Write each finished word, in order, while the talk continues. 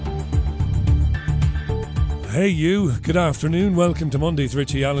Hey you, good afternoon. Welcome to Monday's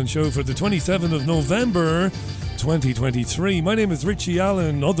Richie Allen Show for the 27th of November 2023. My name is Richie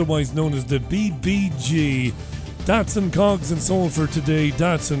Allen, otherwise known as the BBG. Dats and Cogs and soul for today,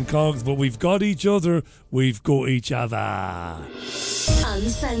 Dats and Cogs, but we've got each other, we've got each other.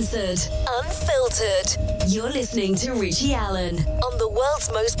 Uncensored, unfiltered. You're listening to Richie Allen on the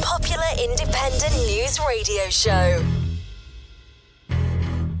world's most popular independent news radio show.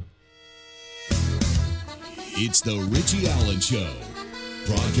 It's the Richie Allen Show,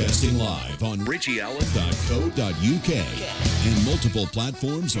 broadcasting live on richieallen.co.uk and multiple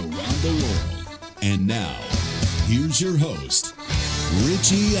platforms around the world. And now, here's your host,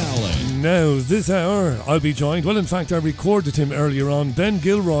 Richie Allen. Now, this hour, I'll be joined, well, in fact, I recorded him earlier on. Ben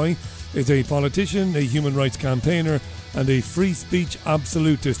Gilroy is a politician, a human rights campaigner, and a free speech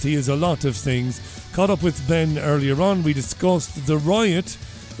absolutist. He is a lot of things. Caught up with Ben earlier on. We discussed the riot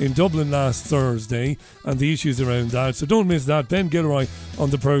in Dublin last Thursday and the issues around that, so don't miss that. Ben Gilroy on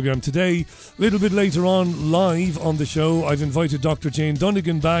the programme today. A little bit later on, live on the show, I've invited Dr. Jane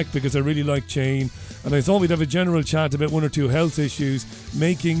Dunnigan back because I really like Jane, and I thought we'd have a general chat about one or two health issues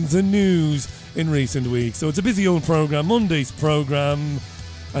making the news in recent weeks. So it's a busy old programme, Monday's programme,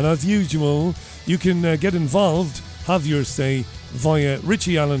 and as usual, you can get involved, have your say via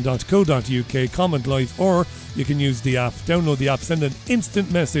richieallen.co.uk, comment live, or you can use the app. Download the app, send an instant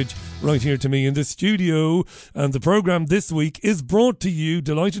message right here to me in the studio. And the programme this week is brought to you,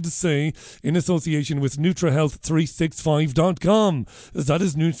 delighted to say, in association with NutraHealth365.com. That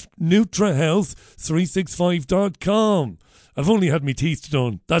is NutraHealth365.com. I've only had my teeth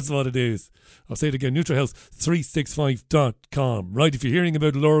done. That's what it is. I'll say it again, NutraHealth365.com. Right, if you're hearing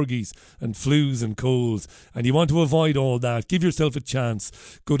about lurgies and flus and colds and you want to avoid all that, give yourself a chance.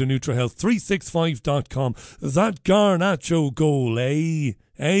 Go to NutraHealth365.com. That Garnacho goal, eh?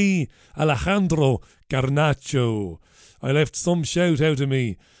 Alejandro Garnacho. I left some shout out of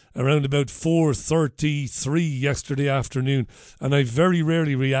me around about 4:33 yesterday afternoon, and I very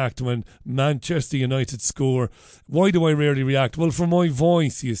rarely react when Manchester United score. Why do I rarely react? Well, for my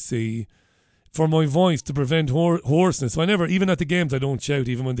voice, you see. For my voice, to prevent hoarseness. I never, even at the games, I don't shout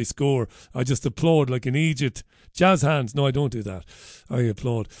even when they score. I just applaud like in Egypt. Jazz hands. No, I don't do that. I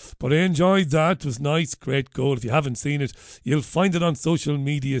applaud. But I enjoyed that. It was nice. Great goal. If you haven't seen it, you'll find it on social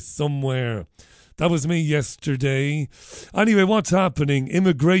media somewhere. That was me yesterday. Anyway, what's happening?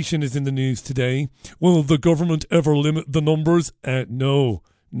 Immigration is in the news today. Will the government ever limit the numbers? No.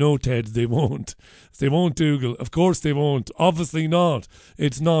 No, Ted, they won't. They won't, Dougal. Of course they won't. Obviously not.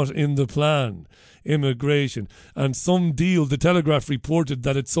 It's not in the plan. Immigration. And some deal, the Telegraph reported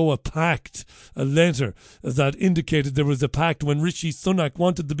that it saw a pact, a letter that indicated there was a pact when Richie Sunak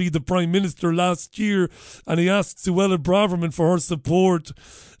wanted to be the Prime Minister last year, and he asked Suella Braverman for her support.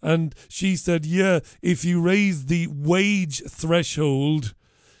 And she said, yeah, if you raise the wage threshold,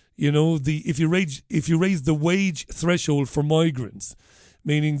 you know, if you raise the wage threshold for migrants,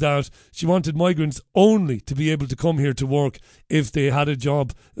 meaning that she wanted migrants only to be able to come here to work if they had a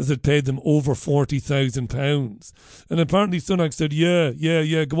job that paid them over £40,000. And apparently Sunak said, yeah,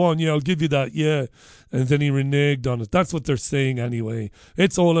 go on, yeah, I'll give you that, yeah. And then he reneged on it. That's what they're saying anyway.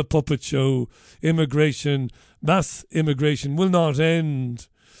 It's all a puppet show. Immigration, mass immigration will not end.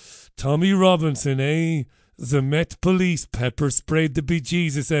 Tommy Robinson, eh? The Met Police pepper sprayed the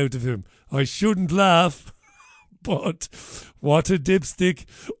bejesus out of him. I shouldn't laugh. But what a dipstick.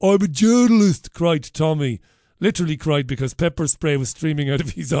 I'm a journalist, cried Tommy. Literally cried because pepper spray was streaming out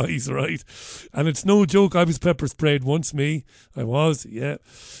of his eyes, right? And it's no joke, I was pepper sprayed once, me. I was, yeah.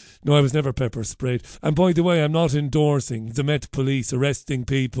 No, I was never pepper sprayed. And by the way, I'm not endorsing the Met Police arresting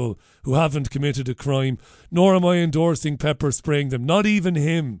people who haven't committed a crime, nor am I endorsing pepper spraying them, not even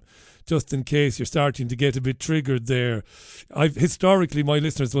him. Just in case you're starting to get a bit triggered there. Historically, my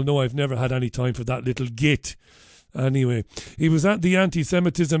listeners will know I've never had any time for that little git. Anyway, he was at the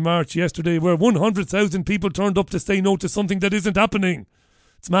anti-Semitism march yesterday where 100,000 people turned up to say no to something that isn't happening.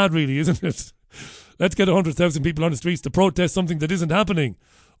 It's mad really, isn't it? Let's get 100,000 people on the streets to protest something that isn't happening.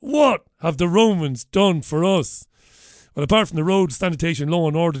 What have the Romans done for us? Well, apart from the road, sanitation, law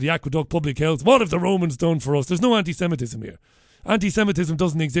and order, the aqueduct, public health, what have the Romans done for us? There's no anti-Semitism here. Anti-Semitism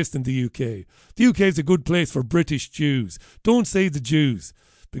doesn't exist in the UK. The UK is a good place for British Jews. Don't say the Jews,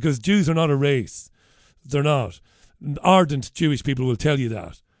 because Jews are not a race. They're not. Ardent Jewish people will tell you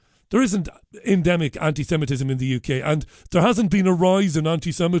that. There isn't endemic anti-Semitism in the UK, and there hasn't been a rise in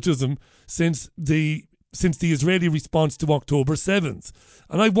anti-Semitism since the since the Israeli response to October 7th.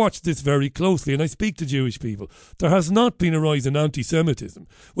 And I watched this very closely, and I speak to Jewish people. There has not been a rise in anti-Semitism,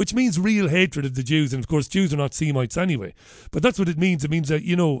 which means real hatred of the Jews. And of course, Jews are not Semites anyway. But that's what it means. It means that,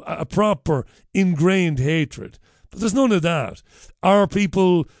 a proper ingrained hatred. But there's none of that. Are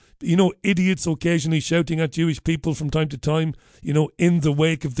people, idiots occasionally shouting at Jewish people from time to time, in the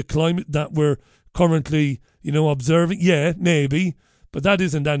wake of the climate that we're currently, observing? Yeah, maybe. But that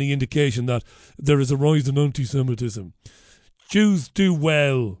isn't any indication that there is a rise in anti-Semitism. Jews do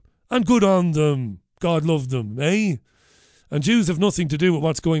well, and good on them. God love them, eh? And Jews have nothing to do with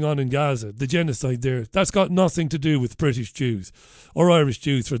what's going on in Gaza, the genocide there. That's got nothing to do with British Jews, or Irish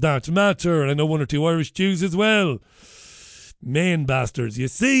Jews for that matter. And I know one or two Irish Jews as well. Main bastards, you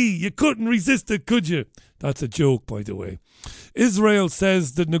see, you couldn't resist it, could you? That's a joke, by the way. Israel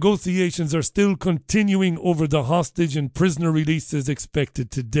says that negotiations are still continuing over the hostage and prisoner releases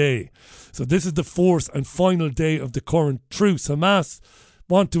expected today. So this is the fourth and final day of the current truce. Hamas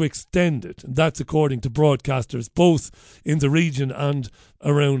want to extend it, and that's according to broadcasters both in the region and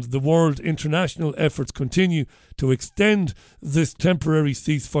around the world. International efforts continue to extend this temporary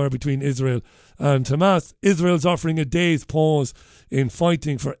ceasefire between Israel and Hamas. Israel's offering a day's pause in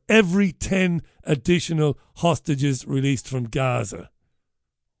fighting for every 10 additional hostages released from Gaza.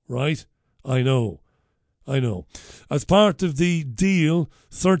 Right? I know. As part of the deal,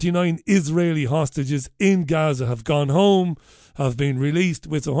 39 Israeli hostages in Gaza have gone home, have been released,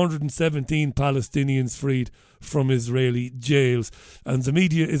 with 117 Palestinians freed from Israeli jails. And the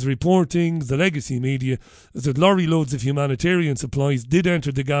media is reporting, the legacy media, that lorry loads of humanitarian supplies did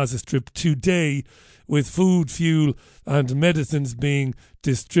enter the Gaza Strip today, with food, fuel and medicines being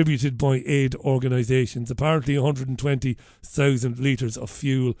distributed by aid organisations. Apparently 120,000 litres of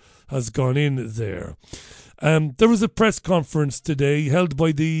fuel has gone in there. There was a press conference today held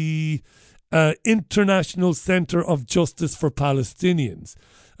by the International Centre of Justice for Palestinians.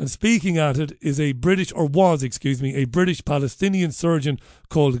 And speaking at it is a British Palestinian surgeon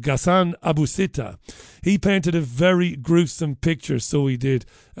called Ghassan Abu Sitta. He painted a very gruesome picture, so he did,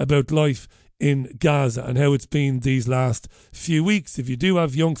 about life in Gaza and how it's been these last few weeks. If you do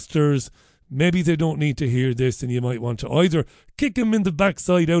have youngsters, maybe they don't need to hear this, and you might want to either kick them in the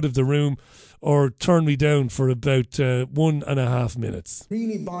backside out of the room or turn me down for about 1.5 minutes.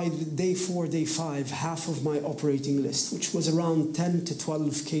 Really, by the day 4, day 5, half of my operating list, which was around 10 to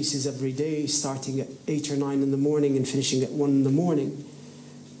 12 cases every day, starting at 8 or 9 in the morning and finishing at 1 in the morning,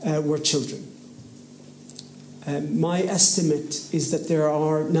 were children. My estimate is that there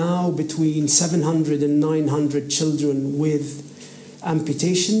are now between 700 and 900 children with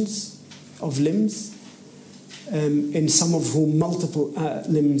amputations of limbs, in some of whom multiple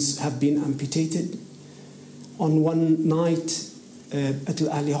limbs have been amputated. On one night at Al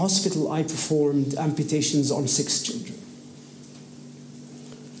Ahli Hospital, I performed amputations on 6 children.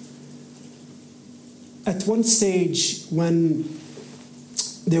 At one stage, when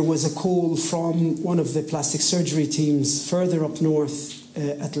there was a call from one of the plastic surgery teams further up north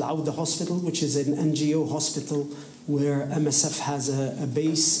at Al Auda Hospital, which is an NGO hospital where MSF has a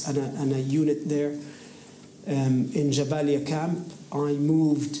base and a unit there, in Jabalia camp. I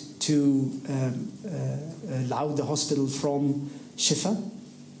moved to Al Auda Hospital from Shifa.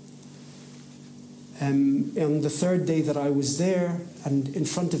 On the third day that I was there, and in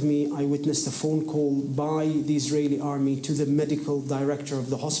front of me, I witnessed a phone call by the Israeli army to the medical director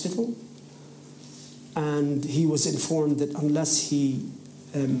of the hospital. And he was informed that unless he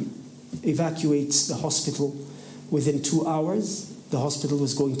evacuates the hospital within 2 hours, the hospital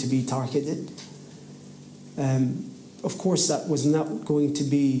was going to be targeted. Of course, that was not going to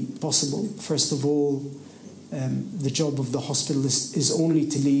be possible. First of all, the job of the hospital is only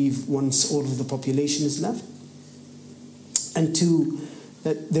to leave once all of the population is left. And 2,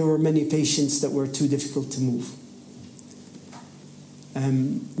 that there were many patients that were too difficult to move.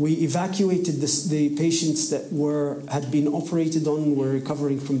 We evacuated the patients that had been operated on, were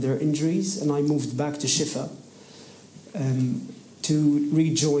recovering from their injuries, and I moved back to Shifa to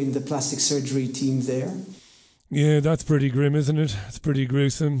rejoin the plastic surgery team there. Yeah, that's pretty grim, isn't it? It's pretty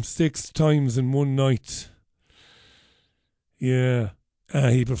gruesome. 6 times in one night. Yeah,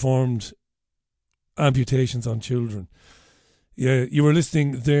 he performed amputations on children. Yeah, you were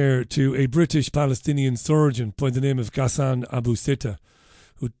listening there to a British Palestinian surgeon by the name of Ghassan Abu Sitta,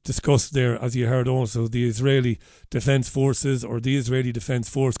 who discussed there, as you heard also, the Israeli Defence Forces, or the Israeli Defence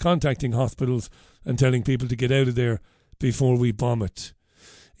Force, contacting hospitals and telling people to get out of there before we bomb it.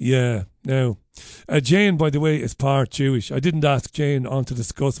 Yeah, no. Jane, by the way, is part Jewish. I didn't ask Jane on to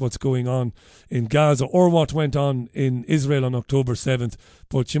discuss what's going on in Gaza or what went on in Israel on October 7th,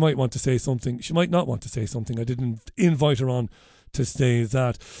 but she might want to say something. She might not want to say something. I didn't invite her on to say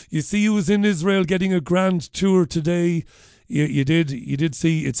that. You see who was in Israel getting a grand tour today? You did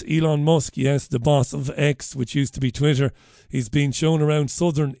see it's Elon Musk, yes, the boss of X, which used to be Twitter. He's been shown around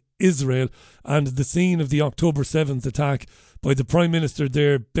southern Israel and the scene of the October 7th attack by the Prime Minister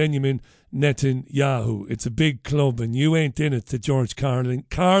there, Benjamin Netanyahu. It's a big club and you ain't in it, said George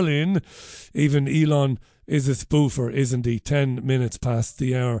Carlin. Even Elon is a spoofer, isn't he? 10 minutes past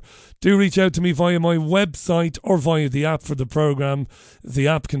the hour. Do reach out to me via my website or via the app for the programme. The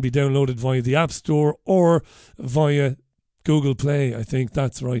app can be downloaded via the App Store or via Google Play. I think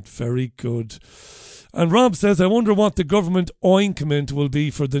that's right. Very good. And Rob says, I wonder what the government ointment will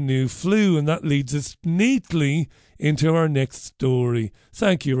be for the new flu. And that leads us neatly into our next story.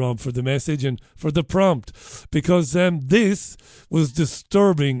 Thank you, Rob, for the message and for the prompt. Because this was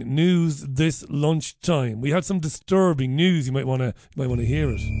disturbing news this lunchtime. We had some disturbing news. You might want to hear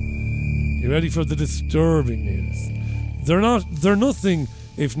it. You ready for the disturbing news? They're nothing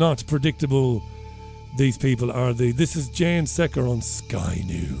if not predictable. These people, are they? This is Jane Secker on Sky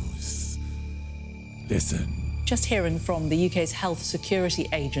News. Listen. Just hearing from the UK's Health Security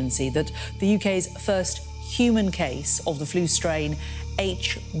Agency that the UK's first human case of the flu strain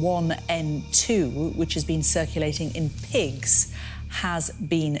H1N2, which has been circulating in pigs, has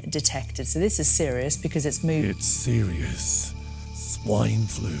been detected. So this is serious because it's moved... It's serious. Swine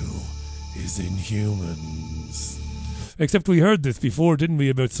flu is in humans. Except we heard this before, didn't we,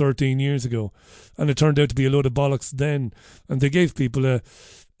 about 13 years ago? And it turned out to be a load of bollocks then. And they gave people a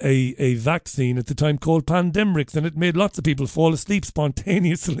vaccine at the time called Pandemrix, and it made lots of people fall asleep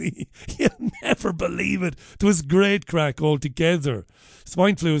spontaneously. You'll never believe it. It was great crack altogether.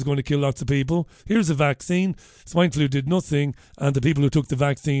 Swine flu is going to kill lots of people. Here's a vaccine. Swine flu did nothing, and the people who took the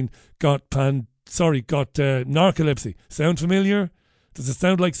vaccine got narcolepsy. Sound familiar? Does it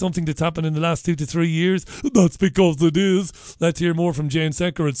sound like something that's happened in the last 2 to 3 years? That's because it is. Let's hear more from Jane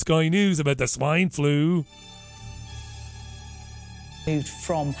Secker at Sky News about the swine flu. Moved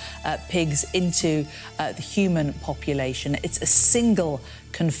from pigs into the human population. It's a single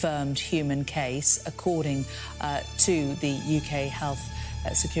confirmed human case, according to the UK Health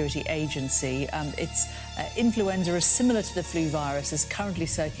Security Agency. Its influenza is similar to the flu virus, is currently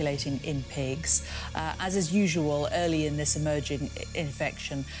circulating in pigs. As is usual, early in this emerging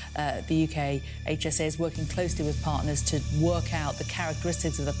infection, the UK HSA is working closely with partners to work out the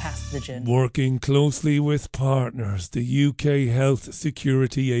characteristics of the pathogen. Working closely with partners, the UK Health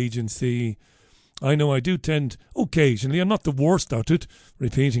Security Agency. I know I do tend, occasionally, I'm not the worst at it,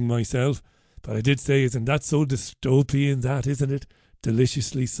 repeating myself, but I did say, isn't that so dystopian, that, isn't it?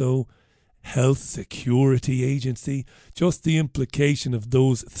 Deliciously so. Health Security Agency. Just the implication of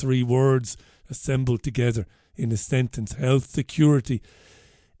those 3 words assembled together in a sentence. Health Security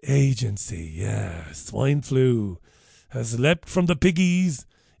Agency. Yeah, swine flu has leapt from the piggies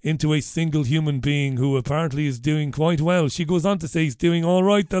into a single human being who apparently is doing quite well. She goes on to say he's doing all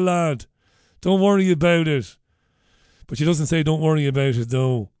right, the lad. Don't worry about it. But she doesn't say don't worry about it,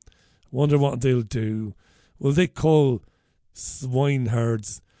 though. Wonder what they'll do. Will they cull swine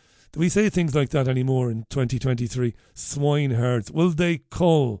herds? Do we say things like that anymore in 2023? Swine herds. Will they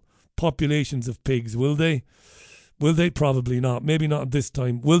cull populations of pigs? Will they? Will they? Probably not. Maybe not this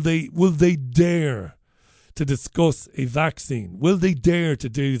time. Will they dare to discuss a vaccine? Will they dare to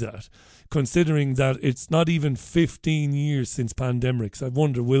do that? Considering that it's not even 15 years since Pandemrix. I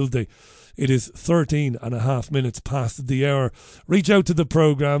wonder, will they? It is 13 and a half minutes past the hour. Reach out to the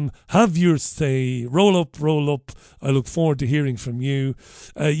programme. Have your say. Roll up. I look forward to hearing from you.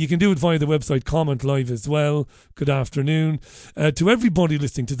 You can do it via the website, comment live as well. Good afternoon. To everybody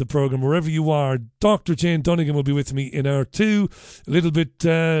listening to the programme, wherever you are, Dr. Jane Dunnigan will be with me in hour 2. A little bit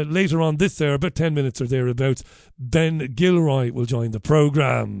later on this hour, about 10 minutes or thereabouts, Ben Gilroy will join the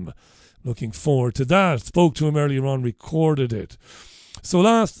programme. Looking forward to that. Spoke to him earlier on, recorded it. So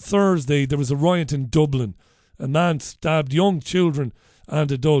last Thursday, there was a riot in Dublin. A man stabbed young children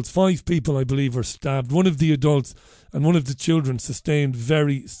and adults. 5 people, I believe, were stabbed. One of the adults and one of the children sustained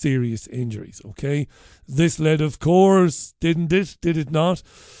very serious injuries, okay? This led, of course, didn't it? Did it not?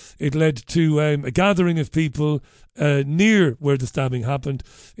 It led to a gathering of people near where the stabbing happened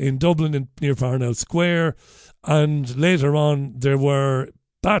in Dublin, near Parnell Square. And later on, there were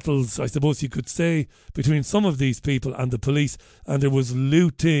battles, I suppose you could say, between some of these people and the police, and there was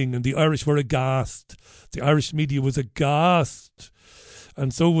looting, and the Irish were aghast. The Irish media was aghast,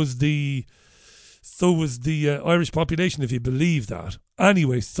 and so was the So was the Irish population, if you believe that.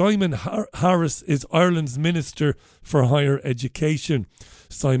 Anyway, Simon Harris is Ireland's Minister for Higher Education.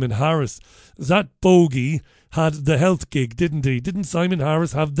 Simon Harris. That bogey had the health gig, didn't he? Didn't Simon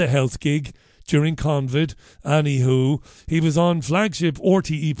Harris have the health gig during COVID? Anywho, he was on flagship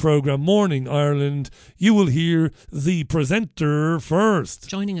RTE programme Morning Ireland. You will hear the presenter first.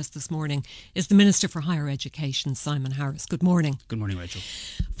 Joining us this morning is the Minister for Higher Education, Simon Harris. Good morning. Good morning, Rachel.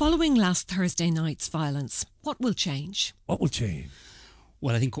 Following last Thursday night's violence, what will change? What will change?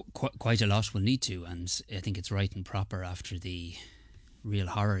 Well, I think quite a lot will need to, and I think it's right and proper after the real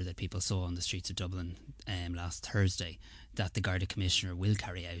horror that people saw on the streets of Dublin last Thursday, that the Garda Commissioner will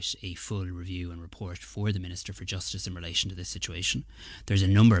carry out a full review and report for the Minister for Justice in relation to this situation. There's a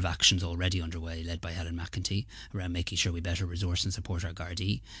number of actions already underway, led by Helen McEntee, around making sure we better resource and support our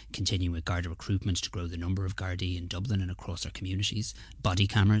Gardaí, continuing with Garda recruitment to grow the number of Gardaí in Dublin and across our communities, body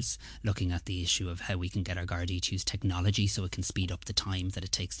cameras, looking at the issue of how we can get our Gardaí to use technology so it can speed up the time that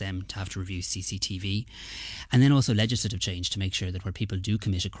it takes them to have to review CCTV, and then also legislative change to make sure that where people do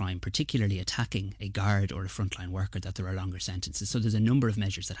commit a crime, particularly attacking a guard or a frontline worker, that there are longer sentences. So there's a number of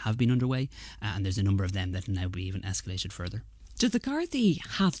measures that have been underway, and there's a number of them that will now be even escalated further. Do the Gardaí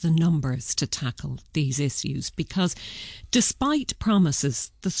have the numbers to tackle these issues? Because despite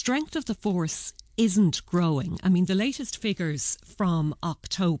promises, the strength of the force isn't growing. I mean, the latest figures from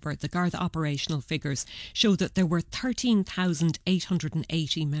October, the Garda operational figures, show that there were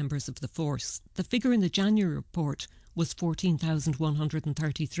 13,880 members of the force. The figure in the January report was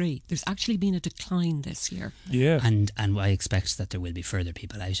 14,133. There's actually been a decline this year. Yeah. And I expect that there will be further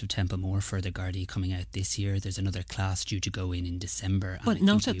people out of Templemore, further Gardaí coming out this year. There's another class due to go in December. But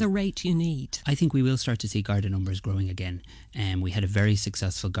not at the rate you need. I think we will start to see Garda numbers growing again. We had a very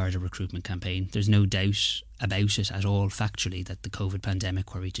successful Garda recruitment campaign. There's no doubt about it at all factually that the COVID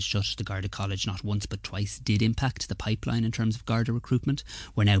pandemic, where we to shut the Garda College not once but twice, did impact the pipeline in terms of Garda recruitment.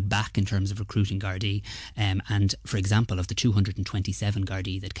 We're now back in terms of recruiting Gardaí, and for example, of the 227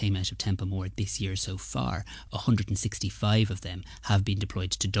 Gardaí that came out of Templemore this year so far, 165 of them have been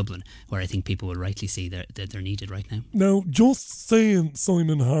deployed to Dublin, where I think people will rightly see that they're needed right now. Now, just saying,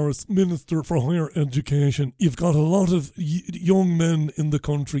 Simon Harris, Minister for Higher Education, you've got a lot of young men in the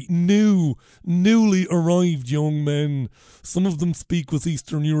country, newly arrived young men. Some of them speak with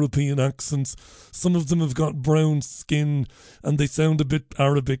Eastern European accents. Some of them have got brown skin and they sound a bit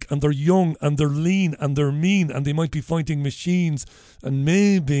Arabic, and they're young and they're lean and they're mean and they might be fighting machines, and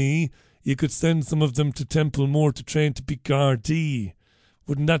maybe you could send some of them to Templemore to train to be Gardaí.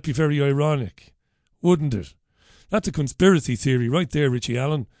 Wouldn't that be very ironic? Wouldn't it? That's a conspiracy theory right there, Richie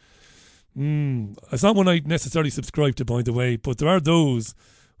Allen. It's not one I necessarily subscribe to, by the way, but there are those,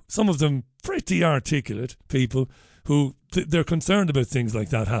 some of them pretty articulate people, who they're concerned about things like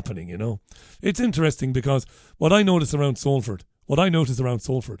that happening, you know. It's interesting because what I notice around Salford,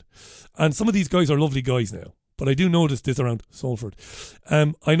 and some of these guys are lovely guys now, but I do notice this around Salford.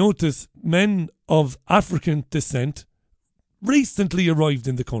 I notice men of African descent recently arrived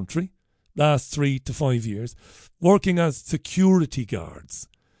in the country, last 3 to 5 years, working as security guards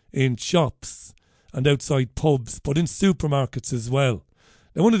in shops and outside pubs, but in supermarkets as well.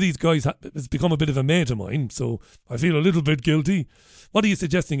 Now, one of these guys has become a bit of a mate of mine, so I feel a little bit guilty. What are you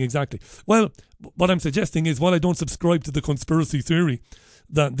suggesting exactly? Well, what I'm suggesting is, while I don't subscribe to the conspiracy theory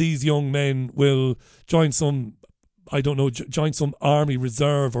that these young men will join some army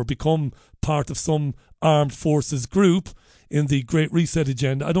reserve or become part of some armed forces group in the Great Reset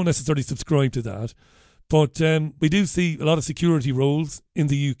agenda, I don't necessarily subscribe to that. But we do see a lot of security roles in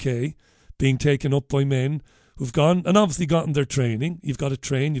the UK being taken up by men who've gone and obviously gotten their training. You've got to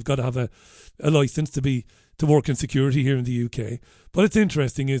train, you've got to have a licence to work in security here in the UK. But it's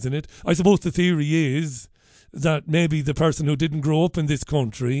interesting, isn't it? I suppose the theory is that maybe the person who didn't grow up in this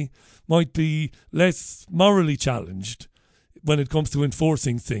country might be less morally challenged when it comes to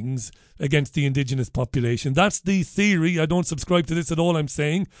enforcing things against the indigenous population. That's the theory. I don't subscribe to this at all, I'm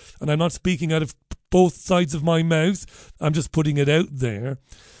saying, and I'm not speaking out of both sides of my mouth. I'm just putting it out there.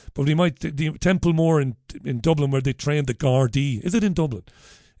 But we might, the Templemore in Dublin, where they train the Gardaí. Is it in Dublin?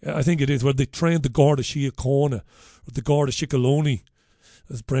 I think it is, where they train the Garda Síochána, or the Garda Síochána,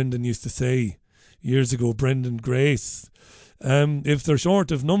 as Brendan used to say years ago, Brendan Grace. If they're short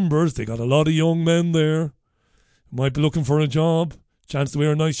of numbers, they got a lot of young men there. Might be looking for a job, chance to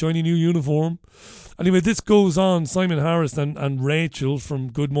wear a nice shiny new uniform. Anyway, this goes on. Simon Harris and Rachel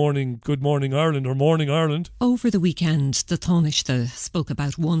from Good Morning Ireland, or Morning Ireland. Over the weekend, the Taoiseach spoke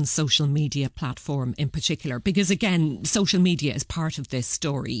about one social media platform in particular, because again, social media is part of this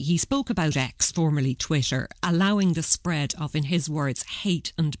story. He spoke about X, formerly Twitter, allowing the spread of, in his words,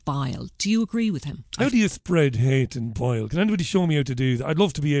 hate and bile. Do you agree with him? How do you spread hate and bile? Can anybody show me how to do that? I'd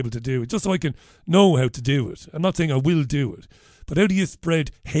love to be able to do it, just so I can know how to do it. I'm not saying I will do it. But how do you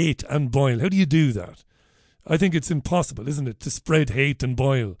spread hate and bile? How do you do that? I think it's impossible, isn't it, to spread hate and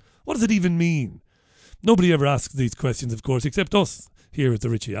bile? What does it even mean? Nobody ever asks these questions, of course, except us here at the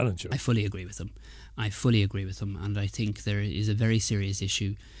Richie Allen Show. I fully agree with them. And I think there is a very serious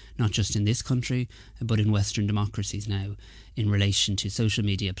issue, not just in this country, but in Western democracies now, in relation to social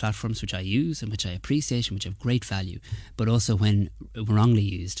media platforms, which I use and which I appreciate and which have great value, but also, when wrongly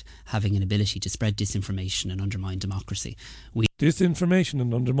used, having an ability to spread disinformation and undermine democracy. Disinformation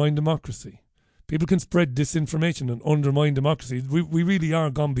and undermine democracy. People can spread disinformation and undermine democracy. We really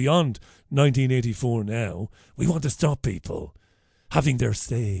are gone beyond 1984 now. We want to stop people having their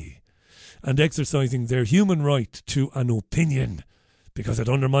say and exercising their human right to an opinion, because it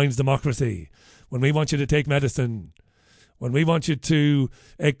undermines democracy. When we want you to take medicine, when we want you to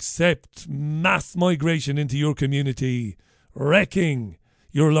accept mass migration into your community, wrecking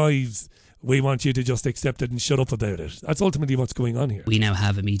your lives, we want you to just accept it and shut up about it. That's ultimately what's going on here. We now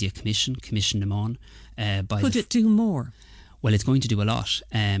have a media commission them on. Could it do more? Well, it's going to do a lot,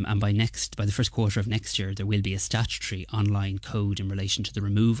 and by the first quarter of next year, there will be a statutory online code in relation to the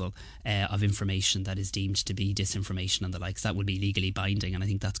removal of information that is deemed to be disinformation and the likes. That will be legally binding, and I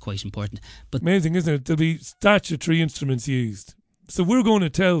think that's quite important. But amazing, isn't it? There'll be statutory instruments used. So we're going to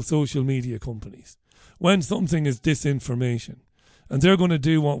tell social media companies when something is disinformation, and they're going to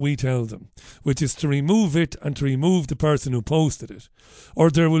do what we tell them, which is to remove it and to remove the person who posted it, or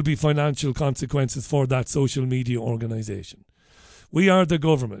there will be financial consequences for that social media organisation. We are the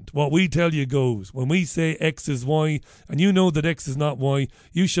government. What we tell you goes. When we say X is Y and you know that X is not Y,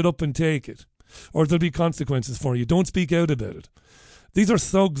 you shut up and take it, or there'll be consequences for you. Don't speak out about it. These are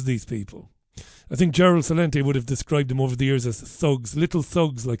thugs, these people. I think Gerald Celente would have described them over the years as thugs, little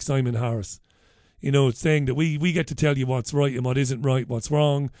thugs like Simon Harris. You know, saying that we get to tell you what's right and what isn't right, what's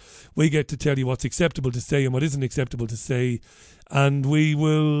wrong. We get to tell you what's acceptable to say and what isn't acceptable to say. And we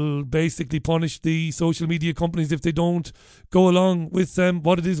will basically punish the social media companies if they don't go along with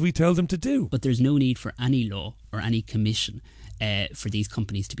what it is we tell them to do. But there's no need for any law or any commission for these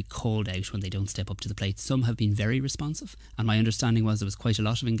companies to be called out when they don't step up to the plate. Some have been very responsive, and my understanding was there was quite a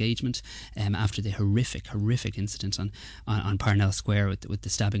lot of engagement after the horrific incident on Parnell Square with the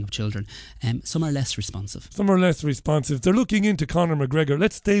stabbing of children. Some are less responsive. They're looking into Conor McGregor.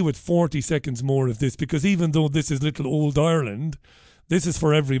 Let's stay with 40 seconds more of this, because even though this is little old Ireland, this is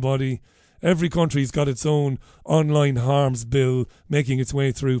for everybody. Every country's got its own online harms bill making its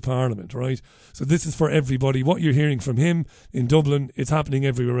way through Parliament, right? So this is for everybody. What you're hearing from him in Dublin, it's happening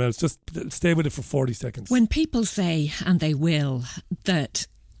everywhere else. Just stay with it for 40 seconds. When people say, and they will, that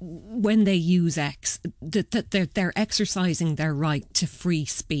when they use X, that they're exercising their right to free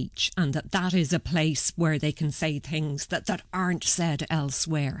speech, and that is a place where they can say things that aren't said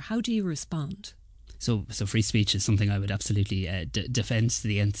elsewhere, how do you respond? So free speech is something I would absolutely defend to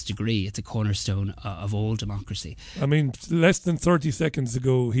the nth degree. It's a cornerstone of all democracy. I mean, less than 30 seconds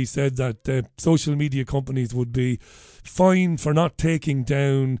ago, he said that social media companies would be fined for not taking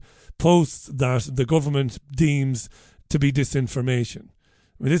down posts that the government deems to be disinformation.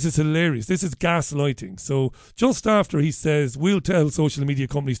 I mean, this is hilarious. This is gaslighting. So just after he says, we'll tell social media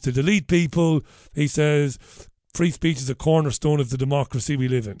companies to delete people, he says, free speech is a cornerstone of the democracy we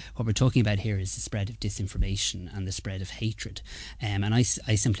live in. What we're talking about here is the spread of disinformation and the spread of hatred. And I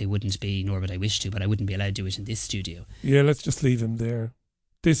simply wouldn't be, nor would I wish to, but I wouldn't be allowed to do it in this studio. Yeah, let's just leave him there.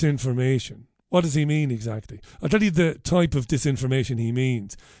 Disinformation. What does he mean exactly? I'll tell you the type of disinformation he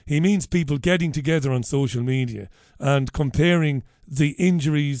means. He means people getting together on social media and comparing the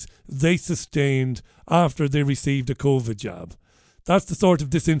injuries they sustained after they received a COVID jab. That's the sort of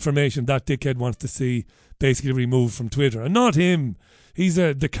disinformation that dickhead wants to see basically removed from Twitter. And not him. He's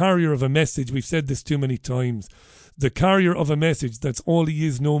the carrier of a message. We've said this too many times. The carrier of a message. That's all he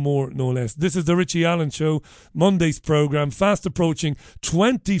is, no more, no less. This is the Richie Allen Show, Monday's programme, fast approaching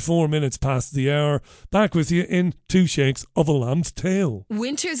 24 minutes past the hour. Back with you in 2 shakes of a lamb's tail.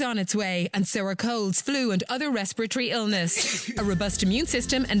 Winter's on its way, and so are colds, flu and other respiratory illness. A robust immune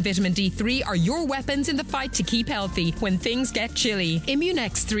system and vitamin D3 are your weapons in the fight to keep healthy when things get chilly.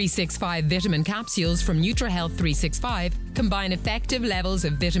 Immunex 365 vitamin capsules from NutriHealth 365 combine effective levels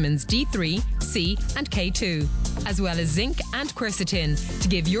of vitamins D3, C and K2, as well as zinc and quercetin to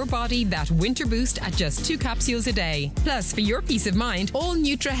give your body that winter boost at just 2 capsules a day. Plus, for your peace of mind, all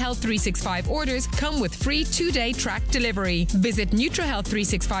NutraHealth 365 orders come with free 2-day track delivery. Visit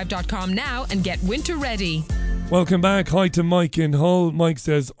NutraHealth365.com now and get winter ready. Welcome back. Hi to Mike in Hull. Mike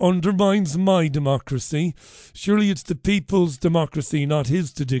says, undermines my democracy. Surely it's the people's democracy, not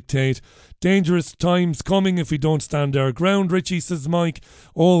his to dictate. Dangerous times coming if we don't stand our ground. Richie, says Mike,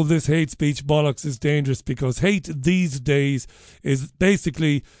 all this hate speech bollocks is dangerous because hate these days is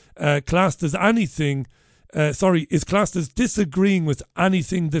basically classed as anything. Is classed as disagreeing with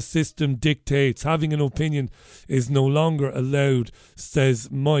anything the system dictates. Having an opinion is no longer allowed,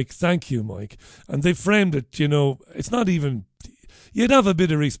 says Mike. Thank you, Mike. And they framed it, it's not even... You'd have a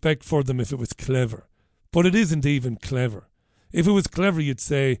bit of respect for them if it was clever. But it isn't even clever. If it was clever, you'd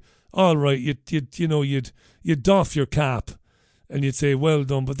say, all right, you'd doff your cap and you'd say, well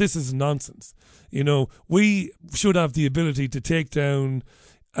done, but this is nonsense. We should have the ability to take down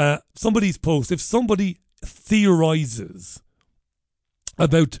somebody's post. If somebody theorizes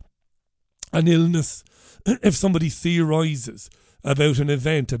about an illness, if somebody theorizes about an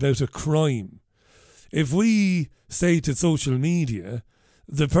event, about a crime, if we say to social media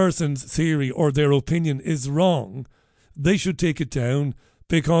the person's theory or their opinion is wrong, they should take it down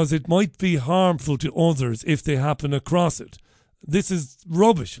because it might be harmful to others if they happen across it. This is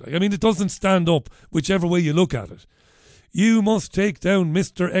rubbish. It doesn't stand up whichever way you look at it. You must take down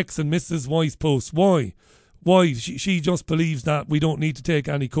Mr. X and Mrs. Y's posts. Why? Why? She just believes that we don't need to take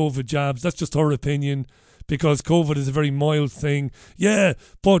any COVID jabs. That's just her opinion because COVID is a very mild thing. Yeah,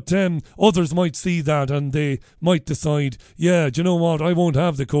 but others might see that and they might decide, yeah, do you know what? I won't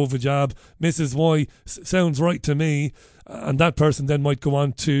have the COVID jab. Mrs. Y sounds right to me. And that person then might go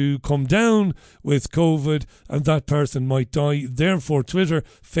on to come down with COVID and that person might die. Therefore, Twitter,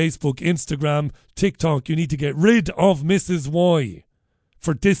 Facebook, Instagram, TikTok, you need to get rid of Mrs. Y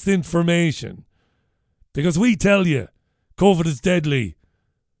for disinformation. Because we tell you, COVID is deadly.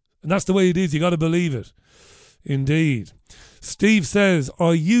 And that's the way it is. You got to believe it. Indeed. Steve says,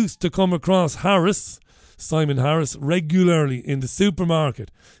 I used to come across Simon Harris, regularly in the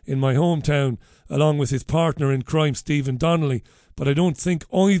supermarket in my hometown, along with his partner in crime, Stephen Donnelly. But I don't think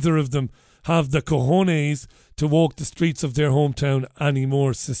either of them have the cojones to walk the streets of their hometown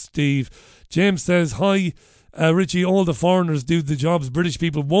anymore, says Steve. James says, hi, Richie, all the foreigners do the jobs British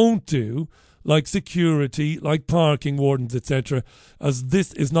people won't do, like security, like parking wardens, etc., as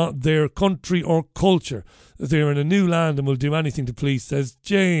this is not their country or culture. They're in a new land and will do anything to please, says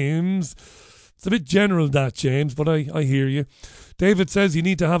James. It's a bit general, that, James, but I hear you. David says you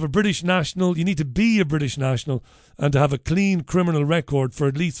need to have a British national, you need to be a British national and to have a clean criminal record for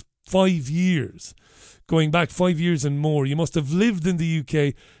at least 5 years. Going back 5 years and more. You must have lived in the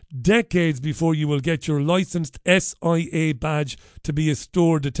UK decades before you will get your licensed SIA badge to be a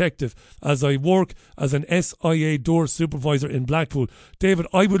store detective, as I work as an SIA door supervisor in Blackpool. David,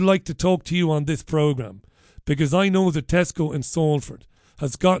 I would like to talk to you on this programme because I know that Tesco in Salford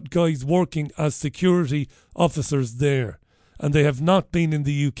has got guys working as security officers there and they have not been in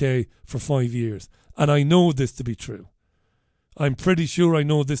the UK for 5 years. And I know this to be true. I'm pretty sure I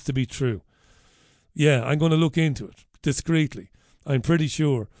know this to be true. Yeah, I'm going to look into it discreetly. I'm pretty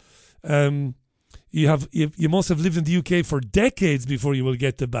sure. You must have lived in the UK for decades before you will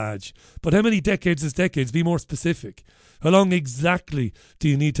get the badge. But how many decades is decades? Be more specific. How long exactly do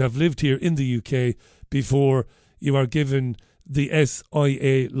you need to have lived here in the UK before you are given the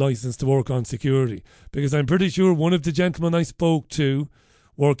SIA licence to work on security? Because I'm pretty sure one of the gentlemen I spoke to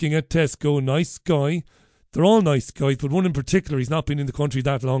working at Tesco, nice guy, they're all nice guys, but one in particular, he's not been in the country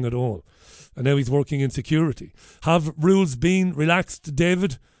that long at all. And now he's working in security. Have rules been relaxed,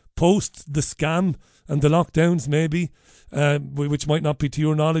 David, post the scam and the lockdowns maybe, which might not be to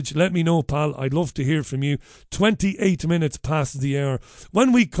your knowledge? Let me know, pal. I'd love to hear from you. 28 minutes past the hour.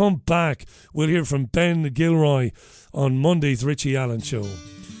 When we come back, we'll hear from Ben Gilroy on Monday's Richie Allen Show.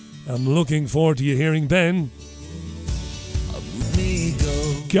 I'm looking forward to you hearing Ben.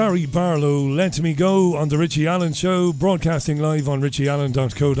 Gary Barlow, Let Me Go on the Richie Allen Show, broadcasting live on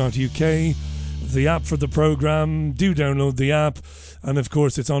richieallen.co.uk. The app for the programme, do download the app. And of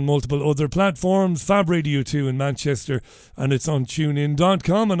course it's on multiple other platforms, Fab Radio 2 in Manchester, and it's on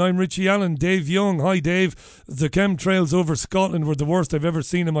tunein.com. And I'm Richie Allen. Dave Young, hi Dave. The chemtrails over Scotland were the worst I've ever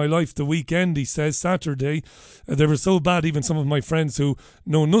seen in my life the weekend, he says, Saturday. They were so bad even some of my friends who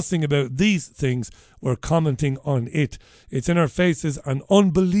know nothing about these things were commenting on it. It's in our faces and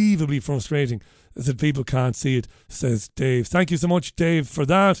unbelievably frustrating that people can't see it, says Dave. Thank you so much, Dave, for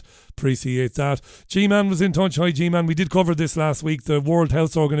that. Appreciate that. G-Man was in touch. Hi, G-Man. We did cover this last week. The World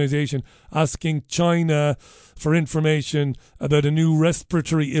Health Organization asking China for information about a new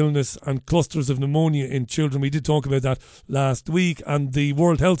respiratory illness and clusters of pneumonia in children. We did talk about that last week. And the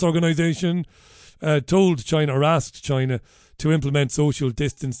World Health Organization told China, or asked China, to implement social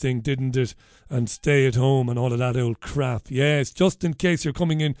distancing, didn't it? And stay at home and all of that old crap. Yes, just in case you're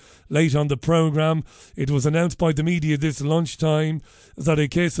coming in late on the programme, it was announced by the media this lunchtime that a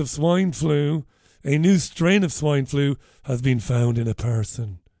case of swine flu, a new strain of swine flu, has been found in a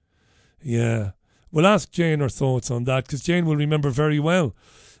person. Yeah. We'll ask Jane her thoughts on that, because Jane will remember very well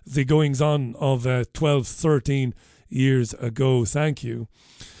the goings-on of 12, 13 years ago. Thank you.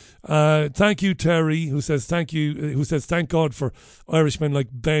 Thank you, Terry, who says thank God for Irishmen like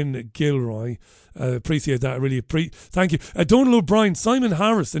Ben Gilroy. Appreciate that. Thank you. Donald O'Brien. Simon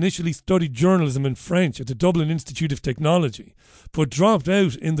Harris initially studied journalism and French at the Dublin Institute of Technology, but dropped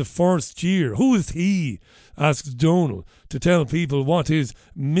out in the first year. Who is he? Asks Donald, to tell people what is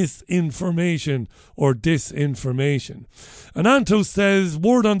misinformation or disinformation. And Anto says,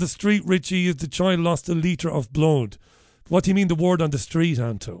 word on the street, Richie, is the child lost a litre of blood. What do you mean the word on the street,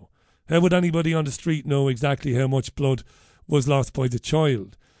 Anto? How would anybody on the street know exactly how much blood was lost by the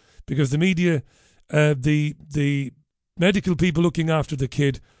child? Because the media, the medical people looking after the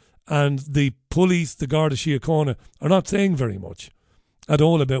kid and the police, the Garda Síochána, are not saying very much at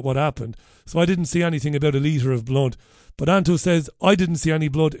all about what happened. So I didn't see anything about a litre of blood. But Anto says, I didn't see any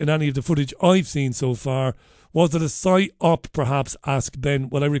blood in any of the footage I've seen so far. Was it a psy-op, perhaps, asked Ben.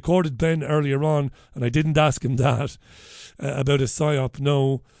 Well, I recorded Ben earlier on, and I didn't ask him that about a psy-op,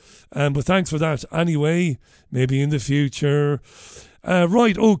 no. But thanks for that. Anyway, maybe in the future.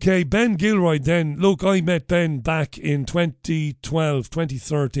 Right, okay, Ben Gilroy then. Look, I met Ben back in 2012,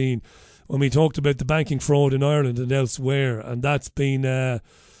 2013, when we talked about the banking fraud in Ireland and elsewhere. And that's been,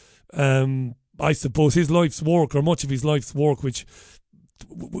 I suppose, his life's work, or much of his life's work, which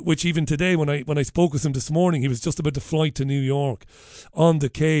even today, when I spoke with him this morning, he was just about to fly to New York on the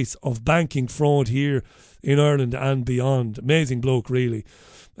case of banking fraud here in Ireland and beyond. Amazing bloke, really.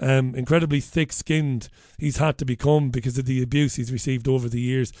 Incredibly thick-skinned he's had to become because of the abuse he's received over the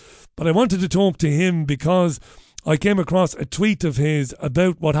years. But I wanted to talk to him because I came across a tweet of his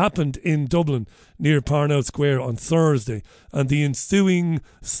about what happened in Dublin near Parnell Square on Thursday and the ensuing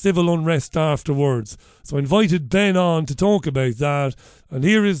civil unrest afterwards. So I invited Ben on to talk about that, and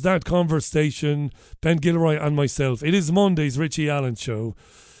here is that conversation, Ben Gilroy and myself. It is Monday's Richie Allen Show.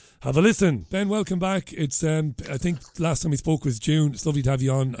 Have a listen. Ben, welcome back. It's I think last time we spoke was June. It's lovely to have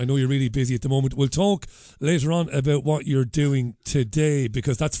you on. I know you're really busy at the moment. We'll talk later on about what you're doing today,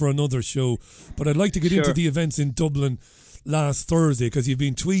 because that's for another show. But I'd like to get into the events in Dublin last Thursday, because you've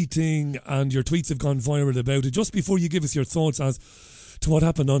been tweeting and your tweets have gone viral about it. Just before you give us your thoughts as to what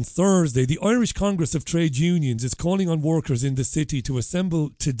happened on Thursday, the Irish Congress of Trade Unions is calling on workers in the city to assemble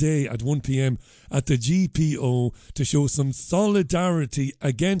today at 1 p.m. at the GPO to show some solidarity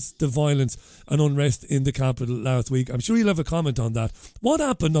against the violence and unrest in the capital last week. I'm sure you'll have a comment on that. What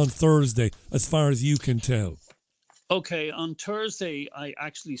happened on Thursday, as far as you can tell? Okay, on Thursday, I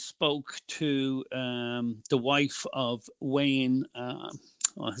actually spoke to the wife of Wayne.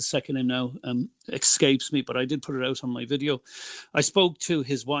 His second name now escapes me, but I did put it out on my video. I spoke to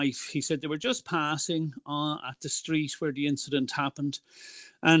his wife. He said they were just passing at the street where the incident happened,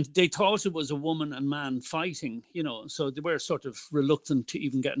 and they thought it was a woman and man fighting, so they were sort of reluctant to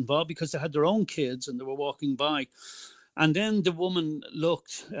even get involved because they had their own kids and they were walking by. And then the woman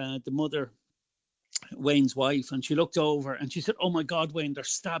looked, the mother, Wayne's wife, and she looked over and she said, "Oh my God, Wayne, they're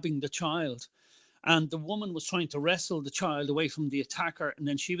stabbing the child." And the woman was trying to wrestle the child away from the attacker, and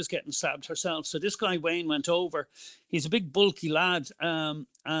then she was getting stabbed herself. So this guy, Wayne, went over. He's a big, bulky lad,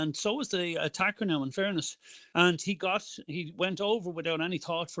 and so was the attacker now, in fairness. And he went over without any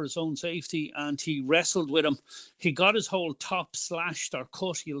thought for his own safety, and he wrestled with him. He got his whole top slashed or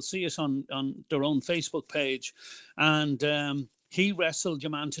cut. You'll see it on their own Facebook page. And he wrestled your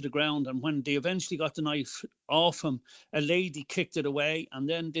man to the ground, and when they eventually got the knife off him, a lady kicked it away, and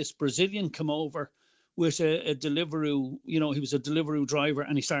then this Brazilian came over with a Deliveroo, he was a Deliveroo driver,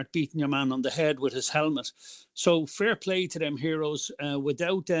 and he started beating your man on the head with his helmet. So fair play to them heroes.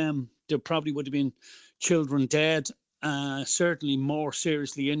 Without them, there probably would have been children dead, certainly more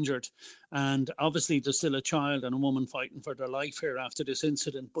seriously injured. And obviously there's still a child and a woman fighting for their life here after this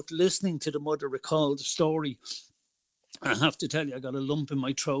incident. But listening to the mother recall the story, I have to tell you, I got a lump in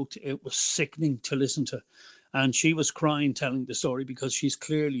my throat. It was sickening to listen to. And she was crying telling the story because she's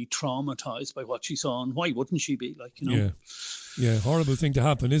clearly traumatized by what she saw. And why wouldn't she be? Like, you know? Yeah. Yeah, horrible thing to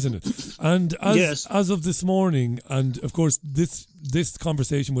happen, isn't it? And Yes. as of this morning, and of course this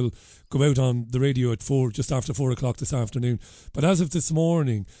conversation will go out on the radio at just after 4 o'clock this afternoon. But as of this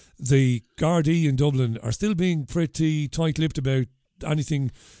morning, the Gardaí in Dublin are still being pretty tight-lipped about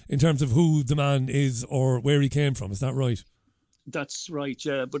anything in terms of who the man is or where he came from. Is that right? That's right,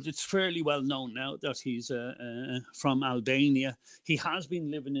 yeah. But it's fairly well known now that he's from Albania. He has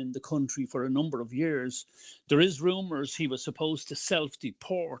been living in the country for a number of years. There is rumours he was supposed to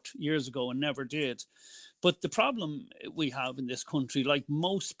self-deport years ago and never did. But the problem we have in this country, like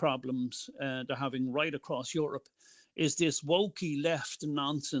most problems they're having right across Europe, is this wokey left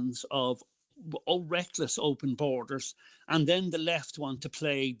nonsense of reckless open borders, and then the left want to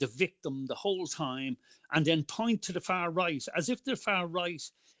play the victim the whole time and then point to the far right as if the far right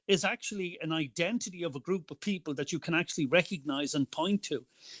is actually an identity of a group of people that you can actually recognize and point to.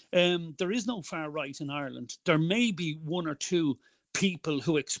 There is no far right in Ireland. There may be one or two people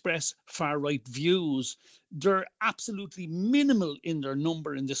who express far right views. They're absolutely minimal in their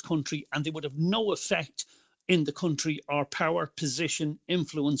number in this country, and they would have no effect in the country or power, position,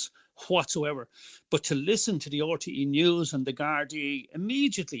 influence whatsoever. But to listen to the RTE News and the Gardaí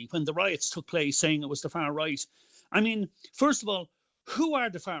immediately when the riots took place saying it was the far right, I mean, first of all, who are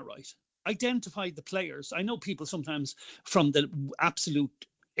the far right? Identify the players. I know people sometimes from the absolute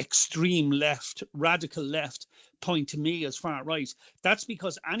extreme left, radical left, point to me as far right. That's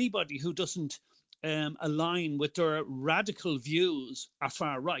because anybody who doesn't align with their radical views are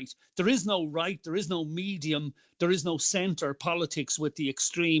far right. There is no right, there is no medium, there is no centre politics with the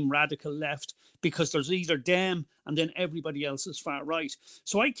extreme radical left, because there's either them and then everybody else is far right.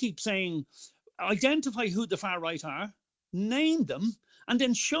 So I keep saying, identify who the far right are, name them, and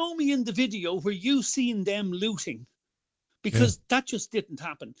then show me in the video where you've seen them looting, because that just didn't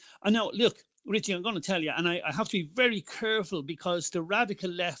happen. I know, look, Richie, I'm going to tell you, and I have to be very careful, because the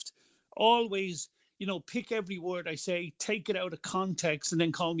radical left always, you know, pick every word I say, take it out of context, and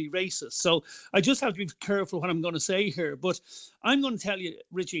then call me racist. So I just have to be careful what I'm going to say here. But I'm going to tell you,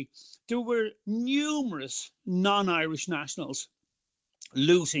 Richie, there were numerous non-Irish nationals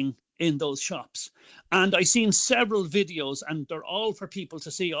looting in those shops. And I've seen several videos, and they're all for people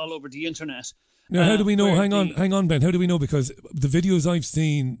to see all over the internet. Now, how do we know? Hang on, Ben. How do we know? Because the videos I've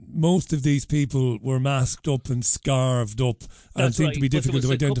seen, most of these people were masked up and scarved up and seemed to be difficult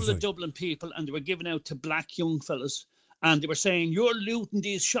to identify. There was a couple of Dublin people, and they were given out to black young fellas, and they were saying, you're looting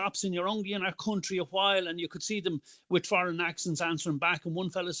these shops and you're only in our country a while, and you could see them with foreign accents answering back, and one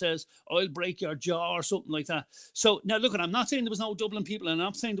fella says, I'll break your jaw, or something like that. So now look, I'm not saying there was no Dublin people, and I'm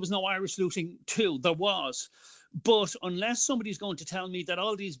not saying there was no Irish looting too. There was. But unless somebody's going to tell me that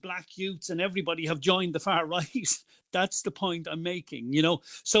all these black youths and everybody have joined the far right, that's the point I'm making, you know.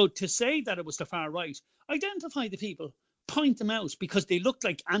 So to say that it was the far right, identify the people, point them out, because they looked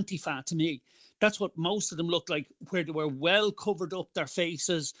like Antifa to me. That's what most of them looked like, where they were well covered up their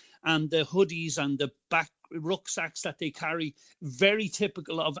faces, and the hoodies and the back rucksacks that they carry, very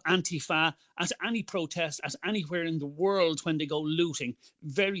typical of Antifa at any protest, at anywhere in the world when they go looting.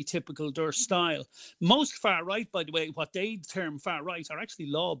 Very typical their style. Most far right, by the way, what they term far right, are actually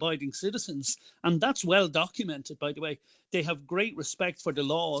law-abiding citizens, and that's well documented, by the way. They have great respect for the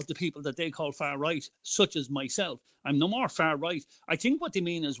law of the people that they call far right, such as myself. I'm no more far right. I think what they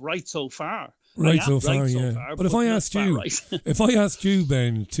mean is right so far. Right so far, yeah. But if I asked you, if I asked you,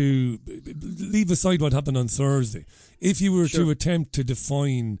 Ben, to leave aside what happened on Thursday, if you were to attempt to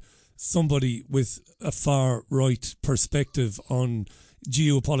define somebody with a far right perspective on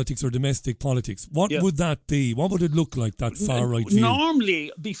geopolitics or domestic politics, what would that be? What would it look like, that far right view?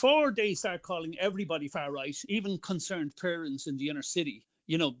 Normally, before they start calling everybody far right, even concerned parents in the inner city,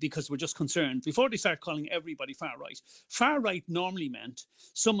 you know, because we're just concerned, before they start calling everybody far right normally meant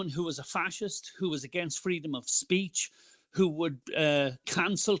someone who was a fascist, who was against freedom of speech, who would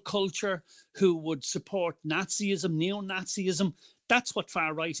cancel culture, who would support Nazism, neo-Nazism. That's what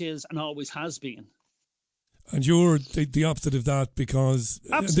far right is and always has been. And you're the opposite of that, because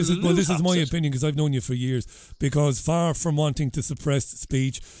this is my opinion, because I've known you for years, because far from wanting to suppress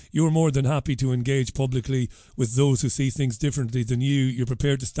speech, you're more than happy to engage publicly with those who see things differently than you. You're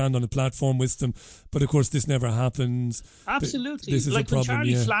prepared to stand on a platform with them, but of course this never happens. Absolutely. This is like a problem, when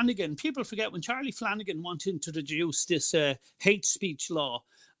Charlie Flanagan, people forget when Charlie Flanagan wanted to introduce this hate speech law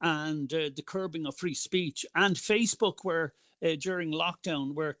and the curbing of free speech, and Facebook were during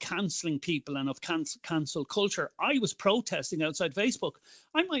lockdown were cancelling people and of cancel culture. I was protesting outside Facebook.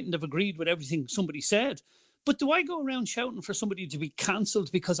 I mightn't have agreed with everything somebody said, But do I go around shouting for somebody to be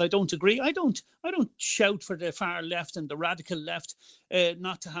cancelled because I don't agree? I don't shout for the far left and the radical left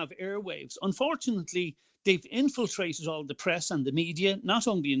not to have airwaves. Unfortunately, they've infiltrated all the press and the media, not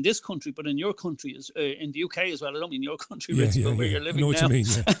only in this country, but in your country, in the UK as well. I don't mean your country, Richie, but where you're living now. I know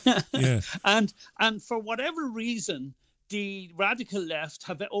what you mean, yeah. And for whatever reason, the radical left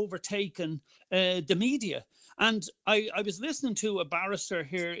have overtaken the media. And I was listening to a barrister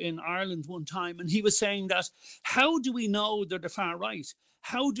here in Ireland one time, and he was saying that, how do we know they're the far right?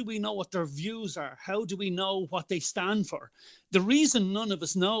 How do we know what their views are? How do we know what they stand for? The reason none of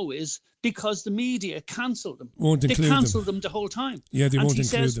us know is because the media cancelled them. They cancelled them the whole time. Yeah, they won't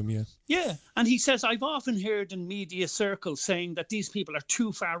include them, yeah. Yeah, and he says, I've often heard in media circles saying that these people are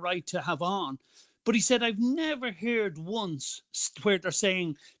too far right to have on. But he said, I've never heard once where they're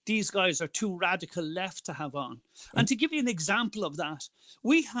saying these guys are too radical left to have on. And to give you an example of that,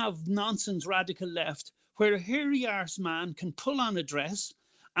 we have nonsense radical left where a hairy arse man can pull on a dress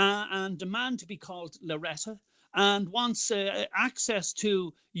and demand to be called Loretta and wants access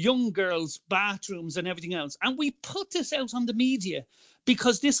to young girls' bathrooms and everything else. And we put this out on the media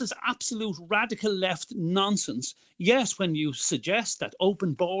because this is absolute radical left nonsense. Yes, when you suggest that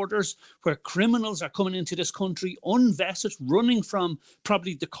open borders where criminals are coming into this country unvetted, running from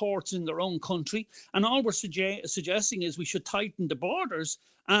probably the courts in their own country, and all we're suggesting is we should tighten the borders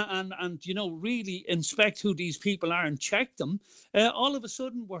and really inspect who these people are and check them, all of a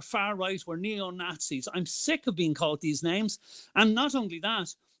sudden we're far right, we're neo-Nazis. I'm sick of being called these names. And not only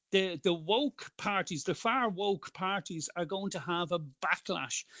that, the woke parties, the far woke parties are going to have a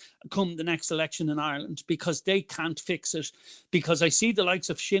backlash come the next election in Ireland because they can't fix it. Because I see the likes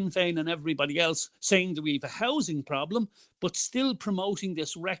of Sinn Féin and everybody else saying that we have a housing problem, but still promoting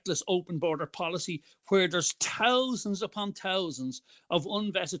this reckless open border policy where there's thousands upon thousands of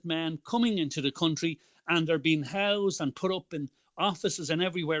unvetted men coming into the country and they're being housed and put up in offices and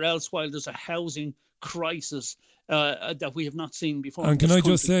everywhere else while there's a housing crisis that we have not seen before. And can I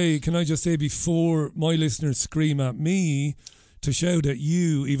just say before my listeners scream at me to shout at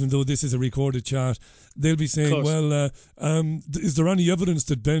you, even though this is a recorded chat, they'll be saying, well, is there any evidence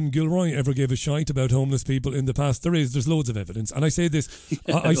that Ben Gilroy ever gave a shite about homeless people in the past? There's loads of evidence. And I say this,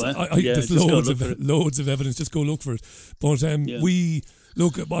 there's loads of evidence, just go look for it. But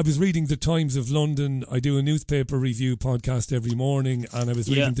Look, I was reading the Times of London. I do a newspaper review podcast every morning, and I was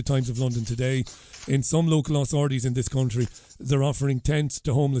reading the Times of London today. In some local authorities in this country, they're offering tents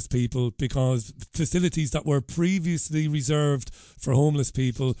to homeless people because facilities that were previously reserved for homeless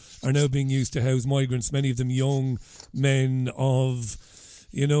people are now being used to house migrants, many of them young men of,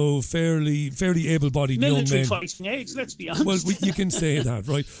 fairly able-bodied young men. Military fighting age, let's be honest. Well, you can say that,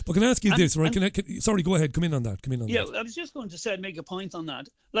 right? But can I ask you this, right? Sorry, go ahead. Come in on that. Yeah, I was just going to make a point on that.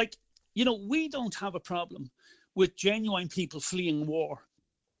 We don't have a problem with genuine people fleeing war.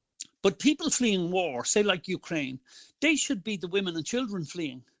 But people fleeing war, say like Ukraine, they should be the women and children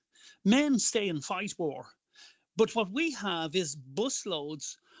fleeing. Men stay and fight war. But what we have is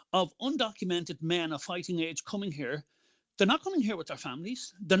busloads of undocumented men of fighting age coming here. They're not coming here with their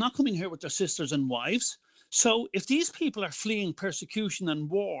families. They're not coming here with their sisters and wives. So if these people are fleeing persecution and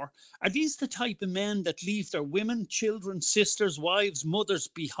war, are these the type of men that leave their women, children, sisters, wives, mothers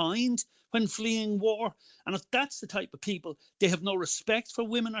behind when fleeing war? And if that's the type of people, they have no respect for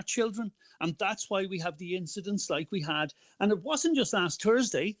women or children. And that's why we have the incidents like we had. And it wasn't just last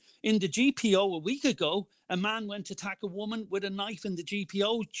Thursday. In the GPO a week ago, a man went to attack a woman with a knife in the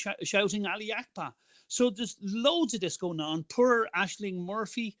GPO shouting Ali Akbar. So there's loads of this going on. Poor Aisling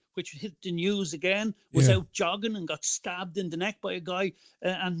Murphy, which hit the news again, was out jogging and got stabbed in the neck by a guy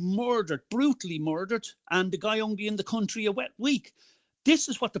and murdered, brutally murdered. And the guy only in the country a wet week. This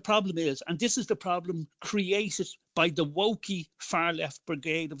is what the problem is. And this is the problem created by the wokey far left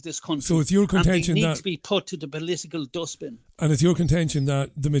brigade of this country. So it's your contention that they need to be put to the political dustbin. And it's your contention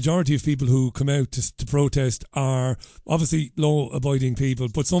that the majority of people who come out to protest are obviously law-abiding people,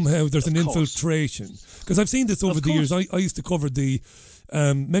 but somehow there's an infiltration. Because I've seen this over the years. I used to cover the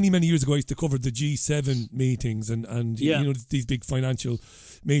many years ago. I used to cover the G7 meetings and these big financial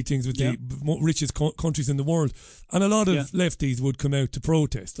meetings with the richest countries in the world, and a lot of lefties would come out to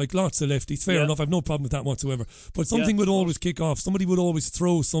protest, like lots of lefties. Fair enough, I've no problem with that whatsoever. But something would always kick off. Somebody would always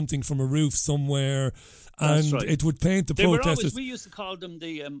throw something from a roof somewhere, and it would paint the protesters. We used to call them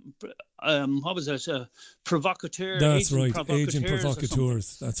the provocateur. That's right, agent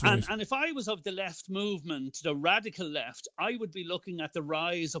provocateurs. That's right. And if I was of the left movement, the radical left, I would be looking at the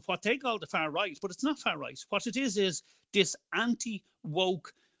rise of what they call the far right, but it's not far right. What it is this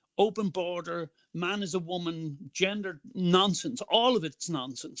anti-woke, open border, man is a woman, gender nonsense. All of it's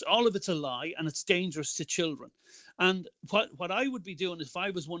nonsense. All of it's a lie, and it's dangerous to children. And what I would be doing if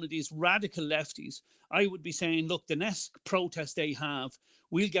I was one of these radical lefties, I would be saying, look, the next protest they have,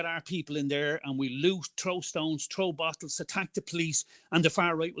 we'll get our people in there and we'll loot, throw stones, throw bottles, attack the police, and the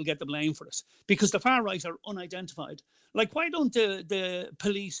far right will get the blame for us. Because the far right are unidentified. Like, why don't the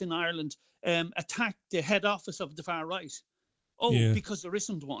police in Ireland attack the head office of the far right? Oh, Yeah. because there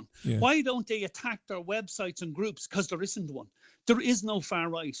isn't one. Yeah. Why don't they attack their websites and groups? Because there isn't one. There is no far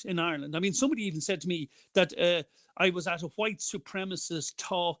right in Ireland. I mean, somebody even said to me that I was at a white supremacist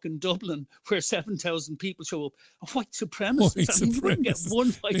talk in Dublin where 7,000 people show up. A white supremacist? I mean, you wouldn't get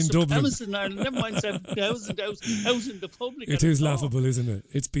one white supremacist in Ireland, never mind 7,000 out in the public. It is laughable, isn't it?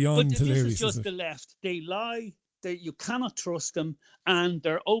 It's beyond hilarious. This is just the left. They lie. You cannot trust them, and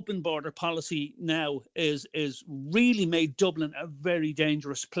their open border policy now is really made Dublin a very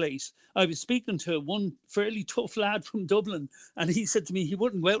dangerous place. I was speaking to one fairly tough lad from Dublin, and he said to me he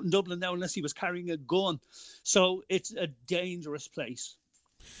wouldn't go out in Dublin now unless he was carrying a gun. So it's a dangerous place.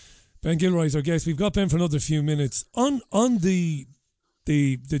 Ben Gilroy's our guest. We've got Ben for another few minutes on the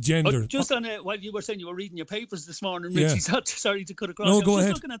gender. Just on while you were saying you were reading your papers this morning, Richie. Yeah. Sorry to cut across. No, I was go just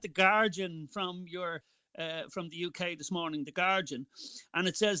ahead. looking at the Guardian from the UK this morning, The Guardian, and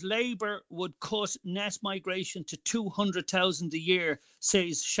it says Labour would cut net migration to 200,000 a year,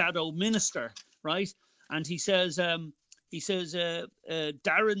 says Shadow Minister, right? And he says Darren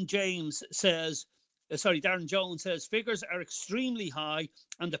Jones says figures are extremely high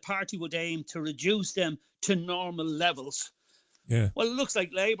and the party would aim to reduce them to normal levels. Yeah. Well, it looks like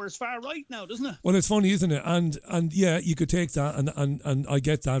Labour is far right now, doesn't it? Well, it's funny, isn't it? And yeah, you could take that, and I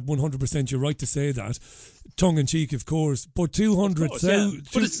get that 100%. You're right to say that, tongue in cheek, of course. But 200,000.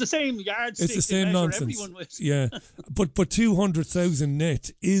 But it's the same yardstick. It's the same nonsense. Yeah, but 200,000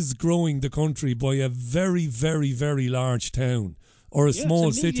 net is growing the country by a very, very, very large town or a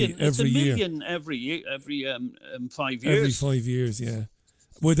small city every year. It's a million every year, every 5 years. Every 5 years, yeah.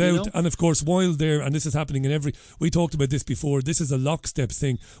 Without, and of course, while there, and this is happening in we talked about this before, this is a lockstep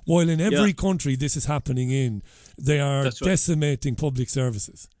thing. While in every country this is happening they are decimating public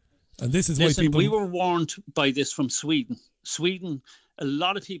services. And this is why people... we were warned by this from Sweden. A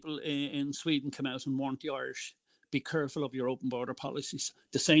lot of people in Sweden come out and warned the Irish, be careful of your open border policies.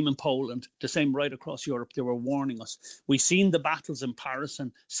 The same in Poland, the same right across Europe. They were warning us. We've seen the battles in Paris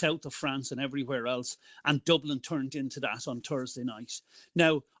and south of France and everywhere else, and Dublin turned into that on Thursday night.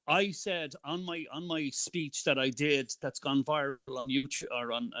 Now, I said on my speech that I did, that's gone viral on YouTube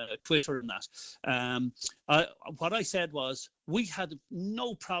or on Twitter and that, what I said was, we had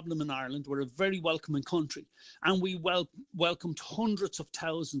no problem in Ireland. We're a very welcoming country. And we welcomed hundreds of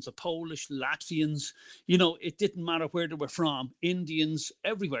thousands of Polish, Latvians. You know, it didn't matter where they were from, Indians,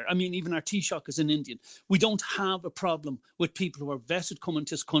 everywhere. I mean, even our Taoiseach is an Indian. We don't have a problem with people who are vetted coming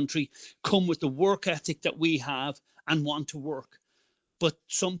to this country, come with the work ethic that we have and want to work. But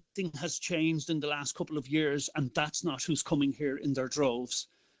something has changed in the last couple of years, and that's not who's coming here in their droves.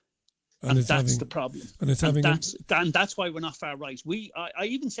 And that's the problem. And that's why we're not far right. I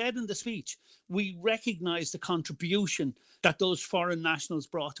even said in the speech, we recognise the contribution that those foreign nationals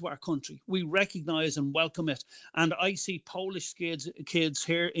brought to our country. We recognise and welcome it. And I see Polish kids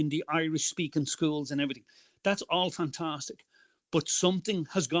here in the Irish-speaking schools and everything. That's all fantastic. But something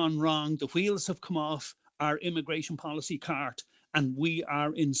has gone wrong. The wheels have come off our immigration policy cart, and we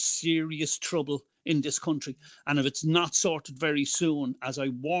are in serious trouble in this country. And if it's not sorted very soon, as I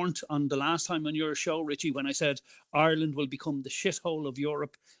warned on the last time on your show, Richie, when I said Ireland will become the shithole of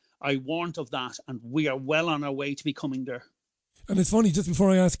Europe, I warned of that, and we are well on our way to becoming there. And it's funny, just before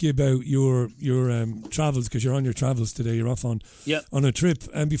I ask you about your travels, because you're on your travels today, you're off on a trip,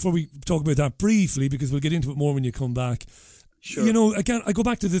 and before we talk about that briefly, because we'll get into it more when you come back, sure. You know, again, I go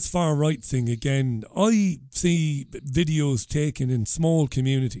back to this far right thing again. I see videos taken in small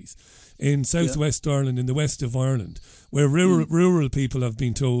communities in southwest Ireland, in the west of Ireland, where rural people have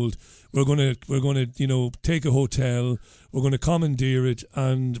been told, we're going to take a hotel, we're going to commandeer it,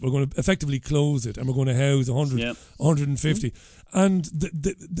 and we're going to effectively close it, and we're going to house 100, 150. And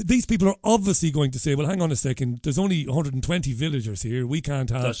these people are obviously going to say, well, hang on a second, there's only 120 villagers here, we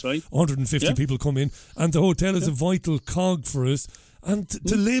can't have 150 people come in, and the hotel is a vital cog for us. And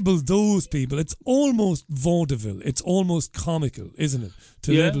to label those people, it's almost vaudeville, it's almost comical, isn't it?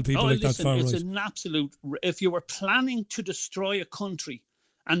 To label people that far right. It's an absolute, if you were planning to destroy a country,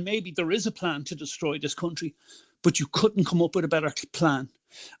 and maybe there is a plan to destroy this country, but you couldn't come up with a better plan.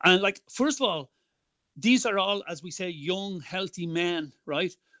 And first of all, these are all, as we say, young, healthy men,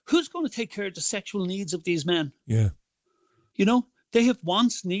 right? Who's going to take care of the sexual needs of these men? Yeah. You know, They have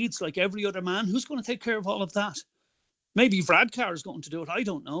wants, needs like every other man. Who's going to take care of all of that? Maybe Vradkar is going to do it. I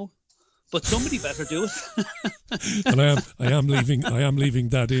don't know. But somebody better do it. And I am leaving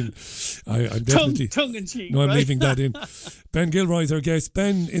that in. I'm definitely tongue in cheek. No, I'm right? leaving that in. Ben Gilroy is our guest.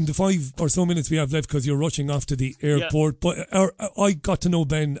 Ben, in the 5 or so minutes we have left, because you're rushing off to the airport. Yeah. But I got to know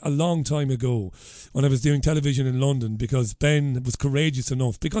Ben a long time ago when I was doing television in London, because Ben was courageous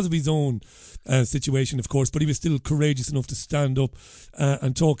enough, because of his own situation, of course, but he was still courageous enough to stand up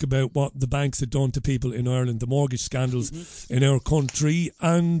and talk about what the banks had done to people in Ireland, the mortgage scandals in our country.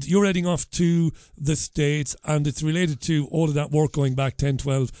 And you're heading off to the States, and it's related to all of that work going back 10,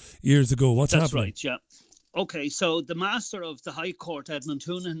 12 years ago. What's happening? That's right, yeah. Okay, so the Master of the High Court, Edmund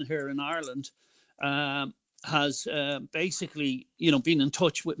Hoonan, here in Ireland, has basically, been in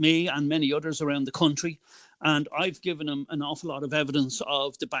touch with me and many others around the country, and I've given him an awful lot of evidence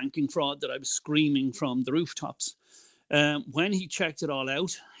of the banking fraud that I was screaming from the rooftops. When he checked it all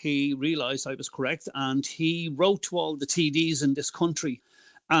out, he realised I was correct, and he wrote to all the TDs in this country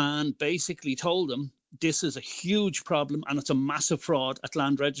and basically told them this is a huge problem and it's a massive fraud at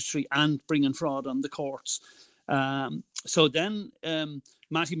Land Registry and bringing fraud on the courts. So then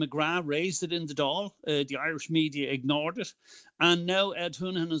Matty McGrath raised it in the Dáil. The Irish media ignored it. And now Ed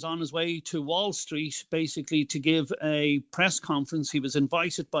Hoonan is on his way to Wall Street basically to give a press conference. He was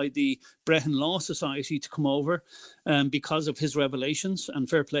invited by the Brehon Law Society to come over because of his revelations, and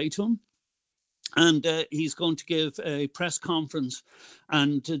fair play to him. And he's going to give a press conference,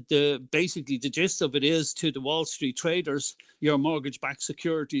 and basically the gist of it is to the Wall Street traders, your mortgage-backed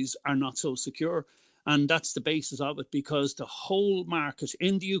securities are not so secure. And that's the basis of it, because the whole market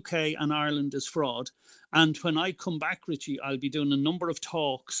in the UK and Ireland is fraud. And when I come back, Richie, I'll be doing a number of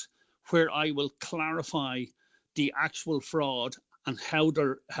talks where I will clarify the actual fraud and how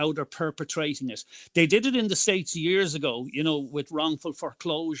they're perpetrating it. They did it in the States years ago, with wrongful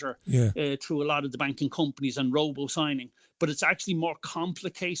foreclosure through a lot of the banking companies and robo-signing. But it's actually more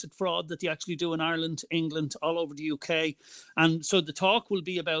complicated fraud that they actually do in Ireland, England, all over the UK. And so the talk will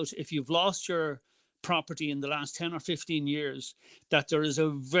be about, if you've lost your property in the last 10 or 15 years, that there is a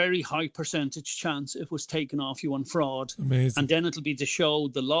very high percentage chance it was taken off you on fraud. Amazing. And then it'll be to show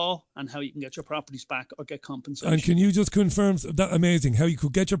the law and how you can get your properties back or get compensation. And can you just confirm that? Amazing, how you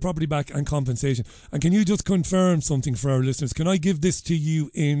could get your property back and compensation. And can you just confirm something for our listeners? Can I give this to you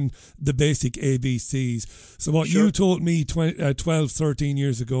in the basic ABCs? So what you told me 12, 13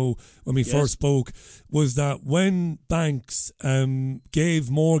 years ago when we first spoke was that when banks gave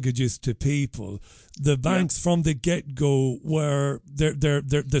mortgages to people, the banks from the get-go were,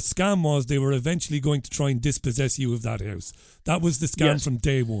 the scam was they were eventually going to try and dispossess you of that house. That was the scam from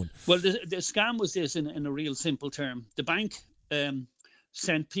day one. Well, the scam was this in a real simple term. The bank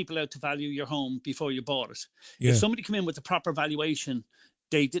sent people out to value your home before you bought it. If somebody came in with the proper valuation,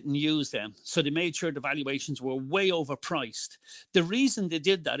 they didn't use them. So they made sure the valuations were way overpriced. The reason they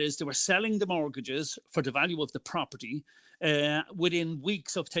did that is they were selling the mortgages for the value of the property within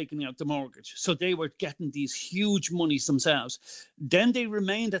weeks of taking out the mortgage. So they were getting these huge monies themselves. Then they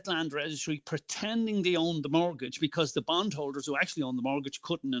remained at Land Registry pretending they owned the mortgage, because the bondholders who actually owned the mortgage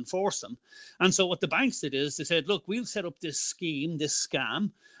couldn't enforce them. And so what the banks did is they said, look, we'll set up this scheme, this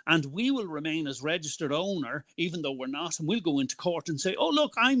scam, and we will remain as registered owner, even though we're not, and we'll go into court and say, oh,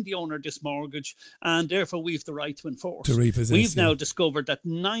 look, I'm the owner of this mortgage, and therefore we've the right to enforce. To repossess. We've now discovered that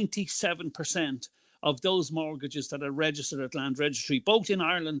 97% of those mortgages that are registered at Land Registry, both in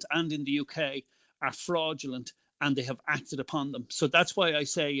Ireland and in the UK, are fraudulent, and they have acted upon them. So that's why I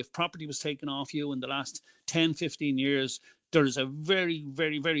say if property was taken off you in the last 10, 15 years, there is a very,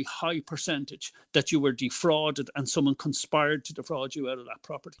 very, very high percentage that you were defrauded and someone conspired to defraud you out of that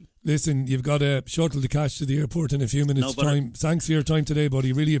property. Listen, you've got a shuttle to catch to the airport in a few minutes' time. Thanks for your time today,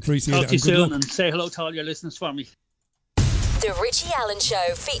 buddy. Really appreciate it. Talk to you soon, and say hello to all your listeners for me. The Richie Allen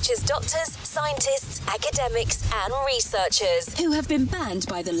Show features doctors, scientists, academics and researchers who have been banned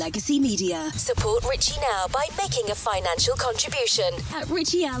by the legacy media. Support Richie now by making a financial contribution at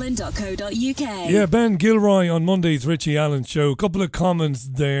richieallen.co.uk. Yeah, Ben Gilroy on Monday's Richie Allen Show. A couple of comments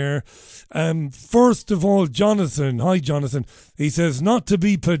there. First of all, Jonathan. Hi, Jonathan. He says, not to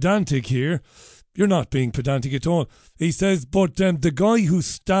be pedantic here. You're not being pedantic at all. He says, but the guy who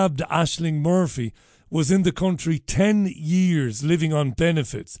stabbed Aisling Murphy was in the country 10 years living on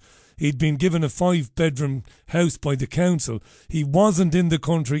benefits. He'd been given a 5-bedroom house by the council. He wasn't in the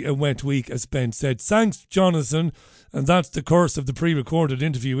country a wet week, as Ben said. Thanks, Jonathan. And that's the curse of the pre-recorded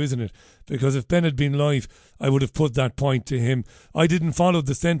interview, isn't it? Because if Ben had been live, I would have put that point to him. I didn't follow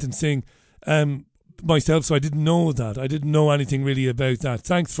the sentencing myself, so I didn't know that. I didn't know anything really about that.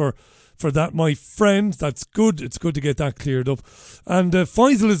 Thanks for that, my friend. That's good. It's good to get that cleared up. And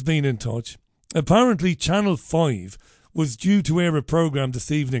Faisal has been in touch. Apparently, Channel 5 was due to air a programme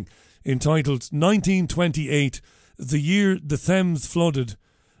this evening entitled 1928, the year the Thames flooded,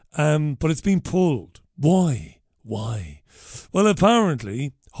 but it's been pulled. Why? Well,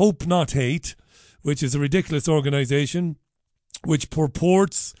 apparently, Hope Not Hate, which is a ridiculous organisation which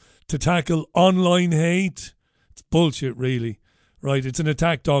purports to tackle online hate. It's bullshit, really, right? It's an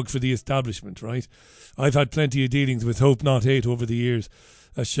attack dog for the establishment, right? I've had plenty of dealings with Hope Not Hate over the years.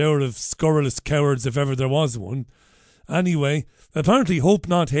 A shower of scurrilous cowards, if ever there was one. Anyway, apparently Hope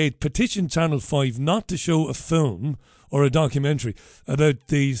Not Hate petitioned Channel 5 not to show a film or a documentary about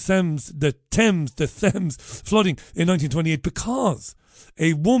the Thames flooding in 1928 because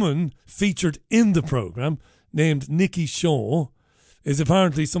a woman featured in the programme named Nikki Shaw is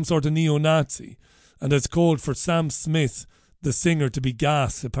apparently some sort of neo-Nazi and has called for Sam Smith, the singer, to be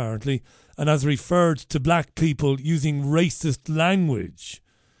gassed, apparently, and has referred to black people using racist language,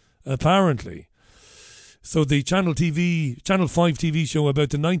 apparently. So the Channel 5 TV show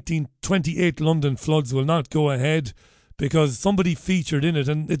about the 1928 London floods will not go ahead because somebody featured in it,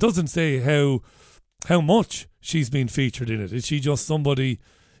 and it doesn't say how much she's been featured in it. Is she just somebody,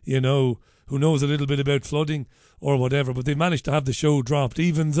 who knows a little bit about flooding or whatever? But they managed to have the show dropped,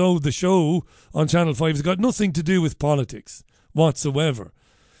 even though the show on Channel 5 has got nothing to do with politics whatsoever.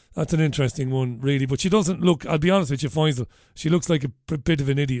 That's an interesting one, really. But she doesn't look, I'll be honest with you, Faisal, she looks like a bit of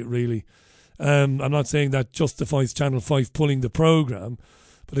an idiot, really. I'm not saying that justifies Channel 5 pulling the programme,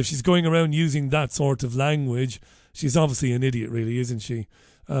 but if she's going around using that sort of language, she's obviously an idiot, really, isn't she?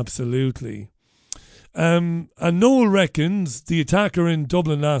 Absolutely. And Noel reckons the attacker in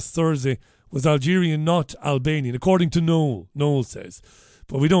Dublin last Thursday was Algerian, not Albanian, according to Noel. Noel says.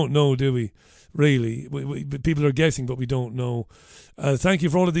 But we don't know, do we? Really. People are guessing, but we don't know. Thank you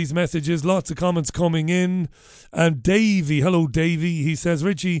for all of these messages. Lots of comments coming in. And Davey, hello Davey, he says,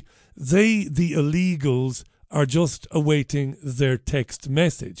 Richie, the illegals, are just awaiting their text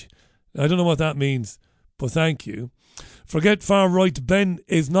message. I don't know what that means, but thank you. Forget far right, Ben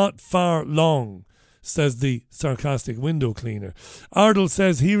is not far long, says the sarcastic window cleaner. Ardle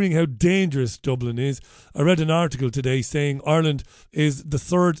says, hearing how dangerous Dublin is, I read an article today saying Ireland is the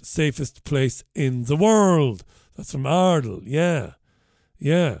third safest place in the world. That's from Ardle, yeah.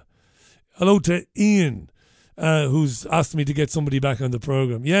 Hello to Ian, who's asked me to get somebody back on the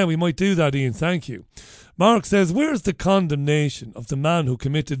programme. Yeah, we might do that, Ian, thank you. Mark says, where's the condemnation of the man who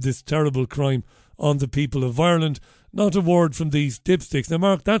committed this terrible crime on the people of Ireland? Not a word from these dipsticks. Now,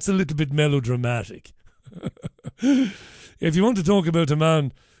 Mark, that's a little bit melodramatic. If you want to talk about a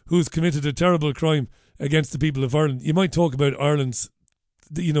man who's committed a terrible crime against the people of Ireland, you might talk about Ireland's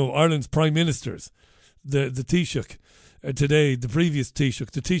prime ministers, the Taoiseach today, the previous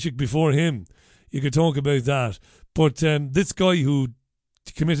Taoiseach, the Taoiseach before him. You could talk about that. But this guy who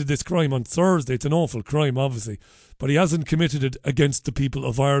committed this crime on Thursday, it's an awful crime, obviously, but he hasn't committed it against the people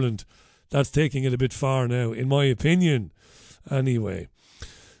of Ireland. That's taking it a bit far now, in my opinion. Anyway,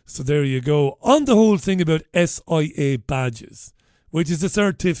 so there you go. On the whole thing about SIA badges, which is a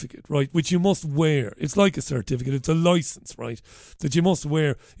certificate, right, which you must wear. It's like a certificate. It's a licence, right, that you must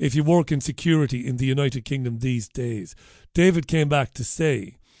wear if you work in security in the United Kingdom these days. David came back to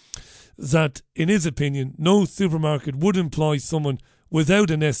say that, in his opinion, no supermarket would employ someone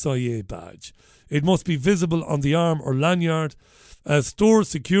without an SIA badge. It must be visible on the arm or lanyard. Store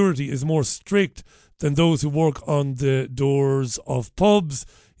security is more strict than those who work on the doors of pubs.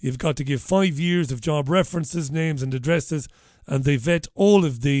 You've got to give 5 years of job references, names and addresses, and they vet all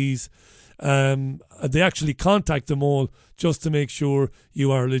of these. They actually contact them all just to make sure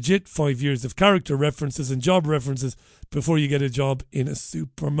you are legit. 5 years of character references and job references before you get a job in a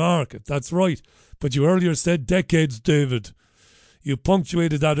supermarket. That's right. But you earlier said decades, David. You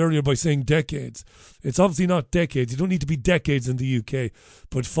punctuated that earlier by saying decades. It's obviously not decades. You don't need to be decades in the UK.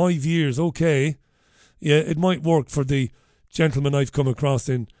 But 5 years, okay. Yeah, it might work for the gentleman I've come across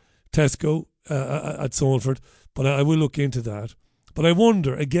in Tesco at Salford. But I will look into that. But I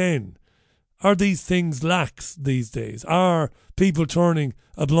wonder, again, are these things lax these days? Are people turning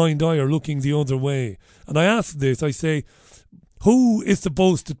a blind eye or looking the other way? And I ask this, I say, who is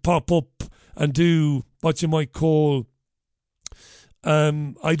supposed to pop up and do what you might call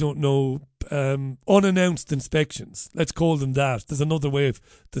I don't know, unannounced inspections. Let's call them that. There's another way of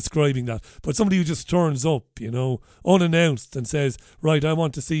describing that. But somebody who just turns up, unannounced and says, right, I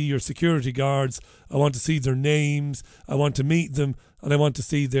want to see your security guards. I want to see their names. I want to meet them. And I want to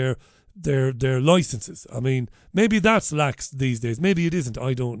see their their licenses. I mean, maybe that's lax these days. Maybe it isn't.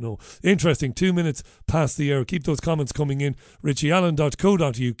 I don't know. Interesting. 2 minutes past the hour. Keep those comments coming in.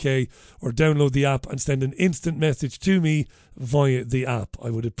 richieallen.co.uk, or download the app and send an instant message to me via the app. I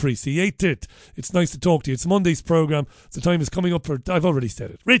would appreciate it. It's nice to talk to you. It's Monday's programme. The time is coming up for, I've already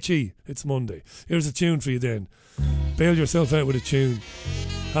said it. Richie, it's Monday. Here's a tune for you then. Bail yourself out with a tune.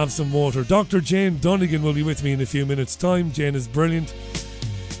 Have some water. Dr. Jane Donegan will be with me in a few minutes' time. Jane is brilliant.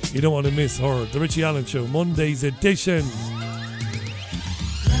 You don't want to miss her. The Richie Allen Show, Monday's edition.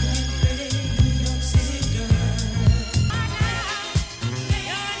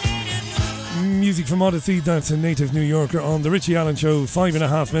 Music from Odyssey, that's a native New Yorker on the Richie Allen Show,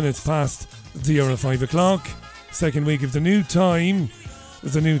 5.5 minutes past the hour of 5 o'clock. Second week of the new time.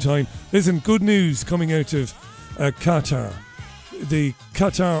 Listen, good news coming out of Qatar. The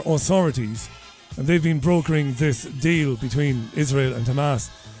Qatar authorities, and they've been brokering this deal between Israel and Hamas,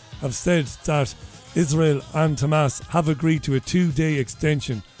 have said that Israel and Hamas have agreed to a 2-day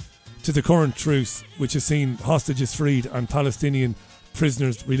extension to the current truce, which has seen hostages freed and Palestinian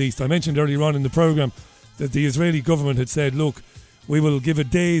prisoners released. I mentioned earlier on in the programme that the Israeli government had said, look, we will give an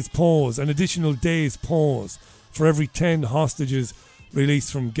additional day's pause for every 10 hostages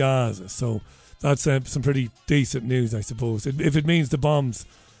released from Gaza. So that's some pretty decent news, I suppose. If it means the bombs,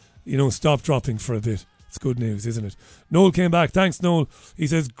 stop dropping for a bit. It's good news, isn't it? Noel came back. Thanks, Noel. He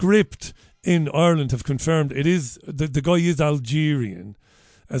says Gripped in Ireland have confirmed it is the guy is Algerian.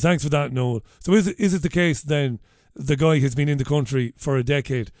 Thanks for that, Noel. So is it the case then the guy has been in the country for a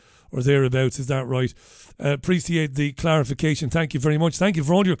decade or thereabouts? Is that right? Appreciate the clarification. Thank you very much. Thank you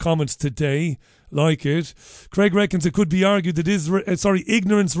for all your comments today. Like it. Craig reckons it could be argued that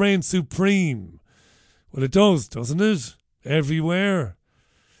ignorance reigns supreme. Well, it does, doesn't it? Everywhere.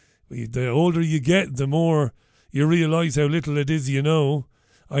 The older you get, the more you realise how little it is you know.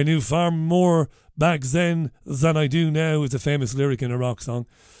 I knew far more back then than I do now is a famous lyric in a rock song.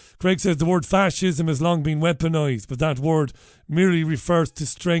 Craig says the word fascism has long been weaponised, but that word merely refers to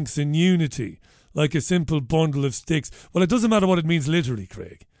strength and unity, like a simple bundle of sticks. Well, it doesn't matter what it means literally,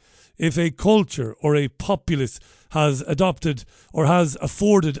 Craig. If a culture or a populace has adopted or has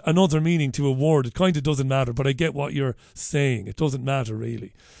afforded another meaning to a word, it kind of doesn't matter, but I get what you're saying. It doesn't matter,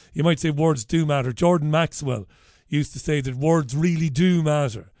 really. You might say words do matter. Jordan Maxwell used to say that words really do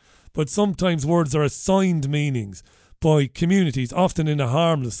matter, but sometimes words are assigned meanings by communities, often in a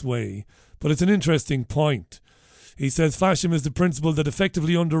harmless way, but it's an interesting point. He says fascism is the principle that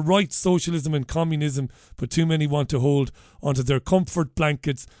effectively underwrites socialism and communism, but too many want to hold onto their comfort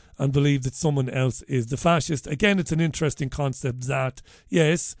blankets and believe that someone else is the fascist. Again, it's an interesting concept that,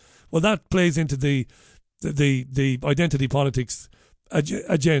 yes, well, that plays into the identity politics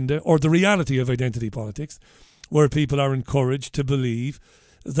agenda, or the reality of identity politics, where people are encouraged to believe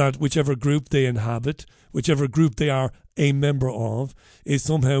that whichever group they inhabit, whichever group they are a member of, is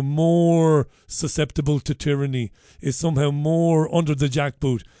somehow more susceptible to tyranny, is somehow more under the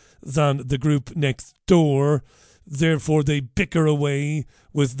jackboot than the group next door. Therefore, they bicker away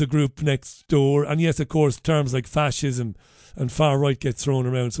with the group next door. And yes, of course, terms like fascism and far right get thrown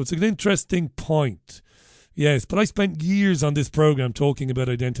around. So it's an interesting point. Yes, but I spent years on this programme talking about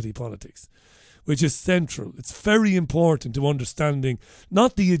identity politics, which is central. It's very important to understanding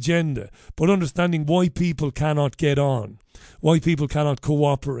not the agenda, but understanding why people cannot get on, why people cannot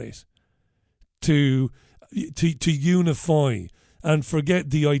cooperate to unify and forget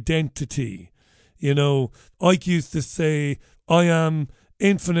the identity. Ike used to say, I am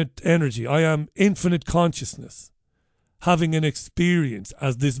infinite energy, I am infinite consciousness, having an experience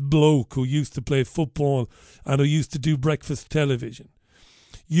as this bloke who used to play football and who used to do breakfast television.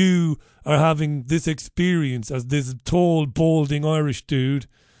 You are having this experience as this tall, balding Irish dude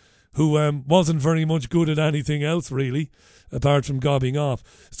who wasn't very much good at anything else, really, apart from gobbing off.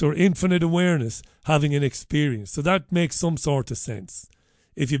 So infinite awareness, having an experience. So that makes some sort of sense,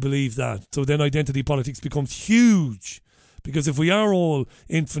 if you believe that. So then identity politics becomes huge, because if we are all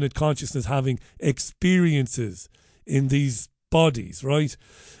infinite consciousness having experiences in these bodies, right?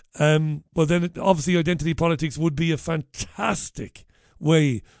 Well, then obviously identity politics would be a fantastic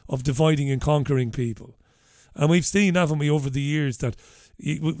way of dividing and conquering people. And we've seen, haven't we, over the years, that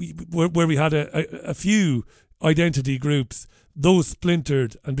where we had a few identity groups, those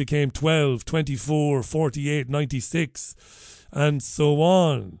splintered and became 12, 24, 48, 96, and so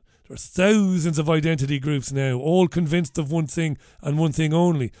on. There's thousands of identity groups now, all convinced of one thing and one thing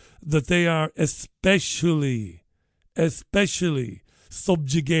only, that they are especially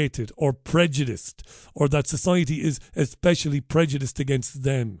subjugated or prejudiced, or that society is especially prejudiced against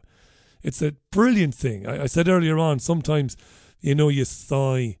them. It's a brilliant thing. I said earlier on, sometimes, you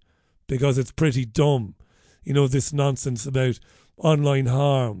sigh because it's pretty dumb. You know, this nonsense about online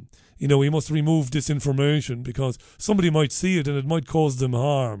harm. You know, we must remove disinformation because somebody might see it and it might cause them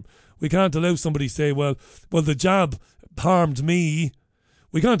harm. We can't allow somebody to say, well, the jab harmed me.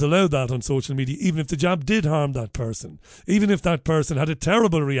 We can't allow that on social media, even if the jab did harm that person. Even if that person had a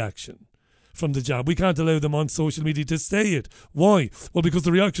terrible reaction from the jab. We can't allow them on social media to say it. Why? Well, because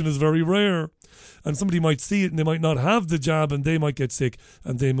the reaction is very rare. And somebody might see it and they might not have the jab and they might get sick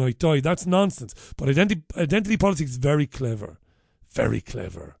and they might die. That's nonsense. But identity politics is very clever. Very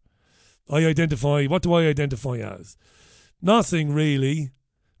clever. What do I identify as? Nothing really.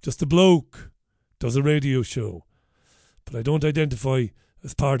 Just a bloke. Does a radio show. But I don't identify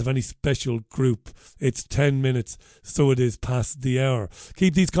as part of any special group. It's 10 minutes, so it is past the hour.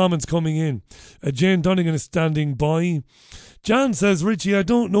 Keep these comments coming in. Jane Dunnigan is standing by. Jan says, Richie, I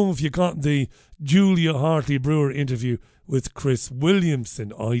don't know if you got the Julia Hartley-Brewer interview with Chris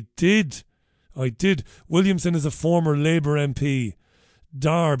Williamson. I did. Williamson is a former Labour MP.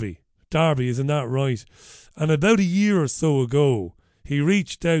 Derby, isn't that right? And about a year or so ago, he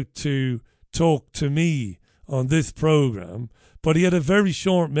reached out to talk to me on this programme, but he had a very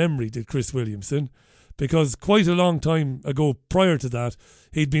short memory, did Chris Williamson, because quite a long time ago, prior to that,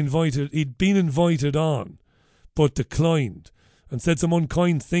 he'd been invited on, but declined, and said some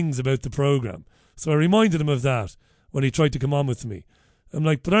unkind things about the programme. So I reminded him of that when he tried to come on with me. I'm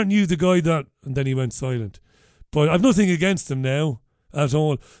like, but aren't you the guy that... And then he went silent. But I've nothing against him now, at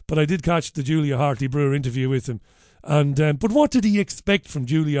all. But I did catch the Julia Hartley-Brewer interview with him. And but what did he expect from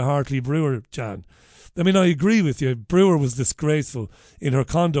Julia Hartley-Brewer, Jan? I mean, I agree with you. Brewer was disgraceful in her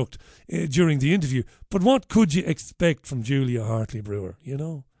conduct during the interview. But what could you expect from Julia Hartley-Brewer, you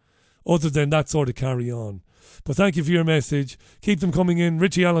know? Other than that sort of carry on. But thank you for your message. Keep them coming in.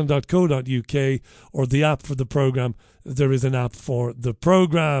 richieallen.co.uk or the app for the programme. There is an app for the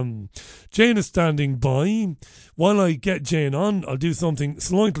programme. Jane is standing by. While I get Jane on, I'll do something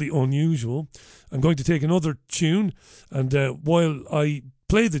slightly unusual. I'm going to take another tune, and while I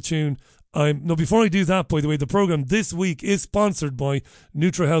play the tune, before I do that, by the way, the programme this week is sponsored by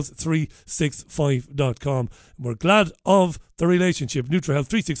NutriHealth365.com. We're glad of the relationship.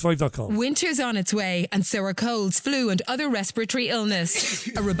 NutriHealth365.com. Winter's on its way, and so are colds, flu, and other respiratory illness.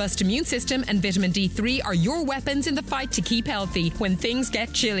 A robust immune system and vitamin D3 are your weapons in the fight to keep healthy when things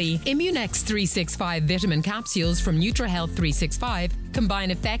get chilly. Immunex 365 vitamin capsules from NutriHealth 365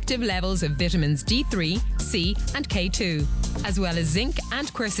 combine effective levels of vitamins D3, C, and K2, as well as zinc and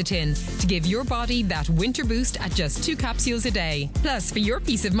quercetin to give your body that winter boost at just 2 capsules a day. Plus, for your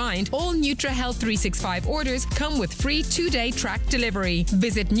peace of mind, all NutriHealth 365 orders come with free 2-day track delivery.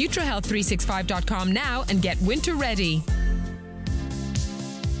 Visit NutriHealth365.com now and get winter ready.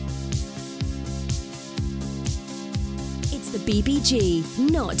 It's the BBG,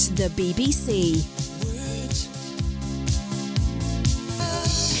 not the BBC.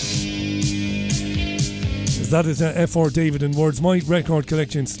 That is F.R. David in words. My record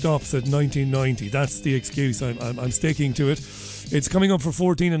collection stops at 1990. That's the excuse. I'm sticking to it. It's coming up for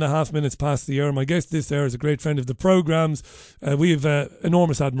 14 and a half minutes past the hour. My guest this hour is a great friend of the programmes. We have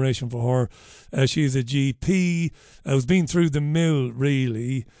enormous admiration for her. She is a GP who's been through the mill,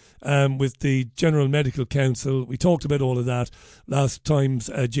 really, with the General Medical Council. We talked about all of that last time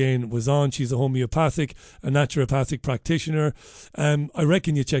Jane was on. She's a homeopathic, a naturopathic practitioner. I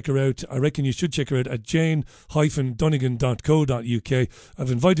reckon you check her out. I reckon you should check her out at jane-dunnigan.co.uk.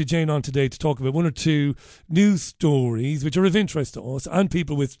 I've invited Jane on today to talk about one or two news stories which are of interest to us and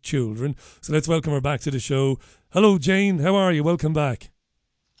people with children. So let's welcome her back to the show. Hello, Jane. How are you? Welcome back.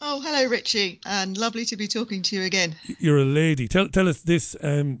 Oh, hello, Richie, and lovely to be talking to you again. You're a lady. Tell us this.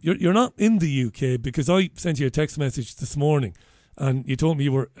 You're not in the UK, because I sent you a text message this morning and you told me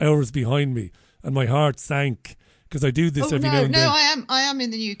you were hours behind me and my heart sank, because I do this every now and then. No, I am in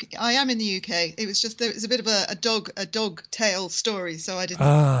the UK. I am in the UK. It was a bit of a dog tale story, so I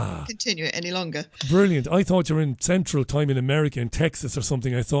didn't continue it any longer. Brilliant. I thought you were in Central Time in America, in Texas or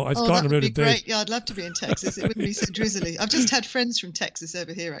something. I thought I'd gotten out of bed. Great. Yeah, I'd love to be in Texas. It wouldn't be so drizzly. I've just had friends from Texas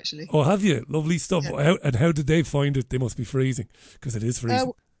over here, actually. Oh, have you? Lovely stuff. Yeah. How did they find it? They must be freezing, because it is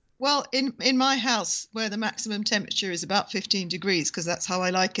freezing. Well, in my house, where the maximum temperature is about 15 degrees, because that's how I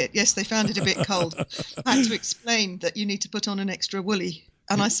like it. Yes, they found it a bit cold. I had to explain that you need to put on an extra woolly,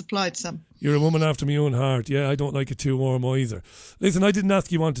 and I supplied some. You're a woman after my own heart. Yeah, I don't like it too warm either. Listen, I didn't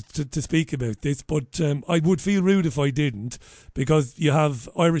ask you to speak about this, but I would feel rude if I didn't, because you have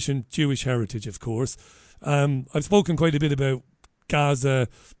Irish and Jewish heritage, of course. I've spoken quite a bit about Gaza,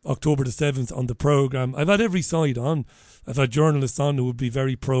 October the 7th on the programme. I've had every side on. I've had journalists on who would be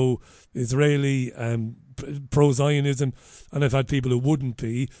very pro-Israeli, pro-Zionism, and I've had people who wouldn't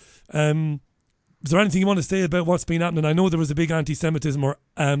be. Is there anything you want to say about what's been happening? I know there was a big anti-Semitism or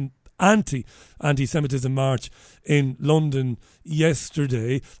anti-Semitism march in London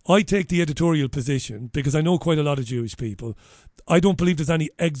yesterday. I take the editorial position because I know quite a lot of Jewish people. I don't believe there's any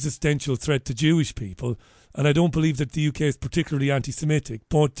existential threat to Jewish people, and I don't believe that the UK is particularly anti-Semitic.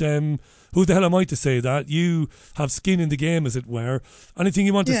 But who the hell am I to say that? You have skin in the game, as it were. Anything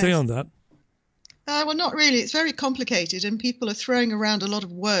you want to say on that? Well, not really. It's very complicated, and people are throwing around a lot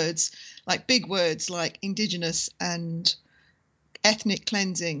of words, like big words like indigenous and ethnic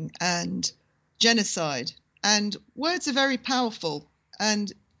cleansing and genocide. And words are very powerful,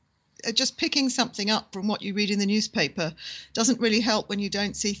 and just picking something up from what you read in the newspaper doesn't really help when you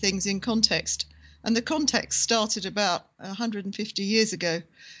don't see things in context. And the context started about 150 years ago,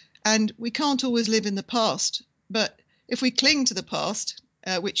 and we can't always live in the past. But if we cling to the past,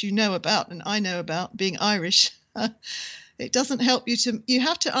 which you know about and I know about, being Irish, it doesn't help you to. You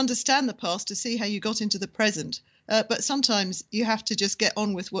have to understand the past to see how you got into the present. But sometimes you have to just get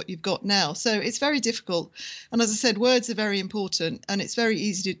on with what you've got now. So it's very difficult. And as I said, words are very important, and it's very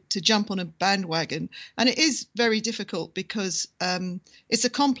easy to jump on a bandwagon. And it is very difficult because it's a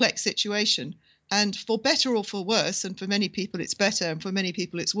complex situation. And for better or for worse, and for many people it's better and for many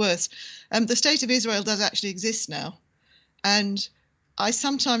people it's worse, the state of Israel does actually exist now. And I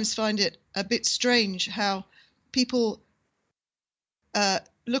sometimes find it a bit strange how people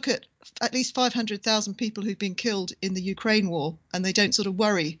look at least 500,000 people who've been killed in the Ukraine war, and they don't sort of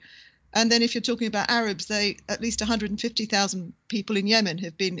worry. And then if you're talking about Arabs, at least 150,000 people in Yemen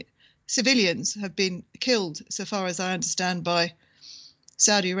civilians have been killed, so far as I understand, by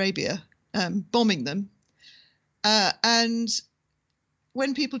Saudi Arabia bombing them. And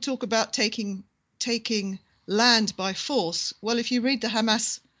when people talk about taking land by force, well, if you read the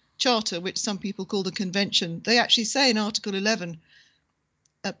Hamas Charter, which some people call the Convention, they actually say in Article 11,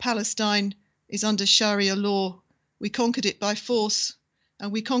 Palestine is under Sharia law. We conquered it by force,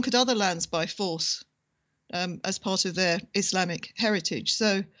 and we conquered other lands by force as part of their Islamic heritage.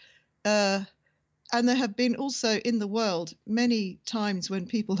 So, and there have been also in the world many times when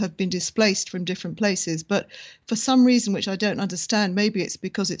people have been displaced from different places, but for some reason which I don't understand, maybe it's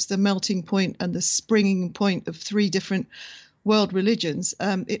because it's the melting point and the springing point of three different world religions,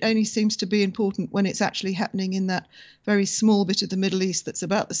 it only seems to be important when it's actually happening in that very small bit of the Middle East that's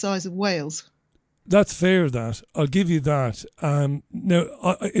about the size of Wales. That's fair, that. I'll give you that. Now,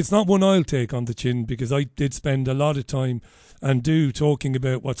 it's not one I'll take on the chin, because I did spend a lot of time and do talking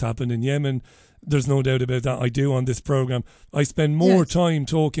about what's happened in Yemen. There's no doubt about that. I do on this programme. I spend more time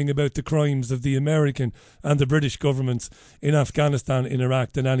talking about the crimes of the American and the British governments in Afghanistan, in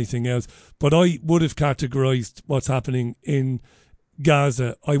Iraq, than anything else. But I would have categorised what's happening in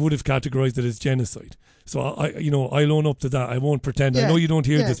Gaza, I would have categorised it as genocide. So I'll own up to that. I won't pretend. I know you don't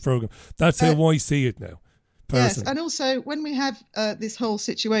hear this programme. That's how I see it now. Personally. Yes, and also when we have this whole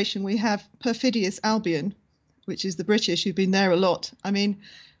situation, we have perfidious Albion, which is the British, who've been there a lot. I mean,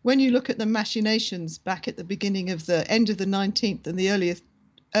 when you look at the machinations back at the beginning of the end of the 19th and the early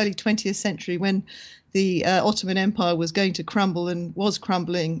 20th century, when the Ottoman Empire was going to crumble and was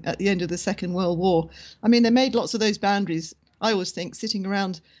crumbling at the end of the Second World War, I mean, they made lots of those boundaries. I always think sitting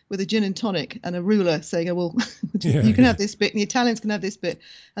around with a gin and tonic and a ruler saying, oh, well, you can have this bit, and the Italians can have this bit,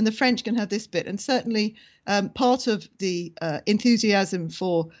 and the French can have this bit. And certainly part of the enthusiasm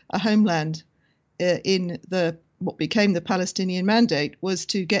for a homeland in what became the Palestinian Mandate was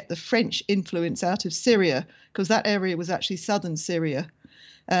to get the French influence out of Syria, because that area was actually southern Syria.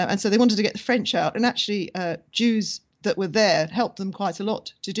 And so they wanted to get the French out. And actually, Jews that were there helped them quite a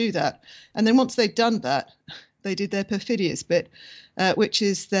lot to do that. And then once they'd done that, they did their perfidious bit, which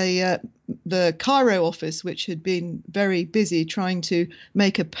is the Cairo office, which had been very busy trying to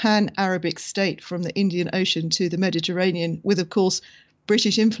make a pan-Arabic state from the Indian Ocean to the Mediterranean with, of course,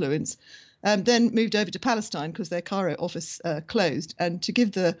 British influence. Then moved over to Palestine because their Cairo office closed. And to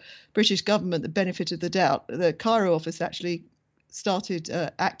give the British government the benefit of the doubt, the Cairo office actually started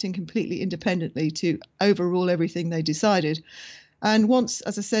acting completely independently to overrule everything they decided. And once,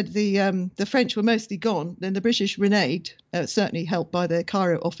 as I said, the French were mostly gone, then the British reneged, certainly helped by their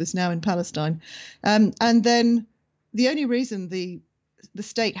Cairo office now in Palestine. And then the only reason the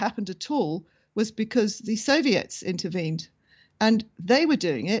state happened at all was because the Soviets intervened. And they were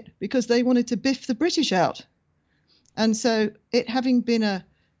doing it because they wanted to biff the British out. And so it having been a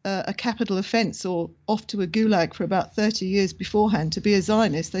capital offence or off to a gulag for about 30 years beforehand, to be a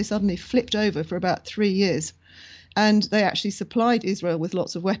Zionist, they suddenly flipped over for about 3 years. And they actually supplied Israel with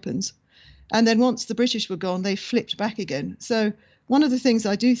lots of weapons. And then once the British were gone, they flipped back again. So one of the things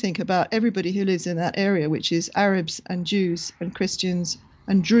I do think about everybody who lives in that area, which is Arabs and Jews and Christians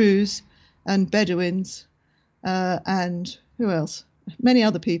and Druze and Bedouins and who else? Many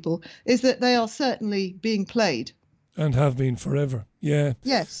other people, is that they are certainly being played. And have been forever. Yeah.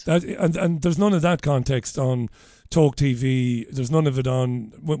 Yes. And there's none of that context on Talk TV. There's none of it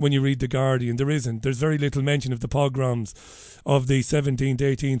on when you read The Guardian. There isn't. There's very little mention of the pogroms of the 17th,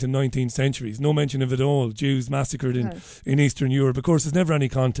 18th and 19th centuries. No mention of it all. Jews massacred in Eastern Europe. Of course, there's never any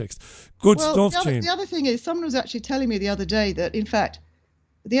context. Good stuff, Jane. The other thing is, someone was actually telling me the other day that, in fact,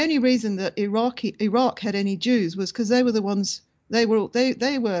 the only reason that Iraq had any Jews was because they were the ones... They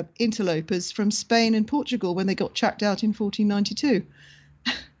were interlopers from Spain and Portugal when they got chucked out in 1492.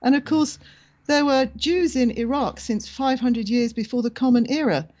 And of course, there were Jews in Iraq since 500 years before the Common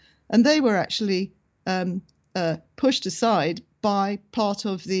Era. And they were actually pushed aside by part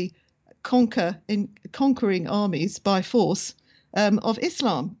of the conquering armies by force of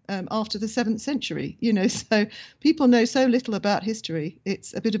Islam after the 7th century. So people know so little about history.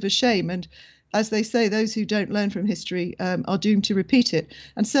 It's a bit of a shame. And as they say, those who don't learn from history are doomed to repeat it.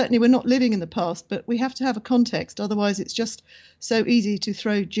 And certainly we're not living in the past, but we have to have a context. Otherwise, it's just so easy to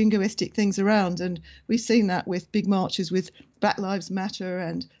throw jingoistic things around. And we've seen that with big marches with Black Lives Matter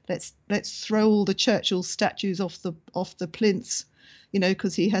and let's throw all the Churchill statues off the plinths,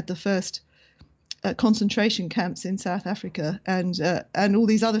 because he had the first concentration camps in South Africa and all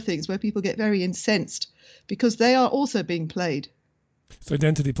these other things where people get very incensed because they are also being played. It's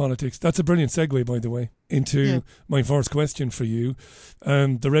identity politics. That's a brilliant segue, by the way, into my first question for you.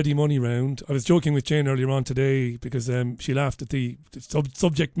 The ready money round. I was joking with Jane earlier on today because she laughed at the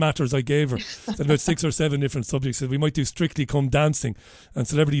subject matters I gave her. Said about 6 or 7 different subjects. Said we might do Strictly Come Dancing and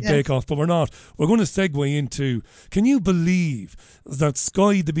Celebrity Bake Off, but we're not. We're going to segue into, can you believe that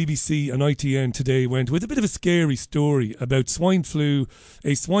Sky, the BBC and ITN today went with a bit of a scary story about swine flu,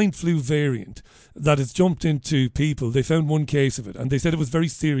 a swine flu variant that has jumped into people. They found one case of it and they said it was very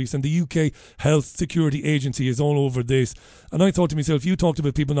serious, and the UK Health Security Agency is all over this. And I thought to myself, you talked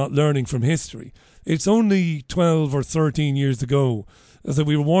about people not learning from history. It's only 12 or 13 years ago that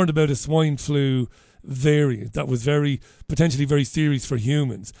we were warned about a swine flu variant that was potentially very serious for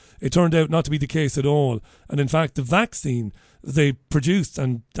humans. It turned out not to be the case at all. And in fact, the vaccine they produced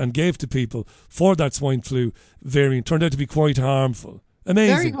and gave to people for that swine flu variant turned out to be quite harmful.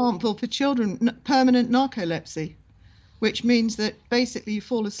 Amazing. Very harmful for children, permanent narcolepsy, which means that basically you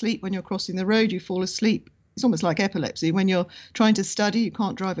fall asleep when you're crossing the road, you fall asleep. It's almost like epilepsy. When you're trying to study, you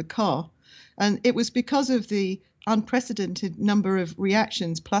can't drive a car. And it was because of the unprecedented number of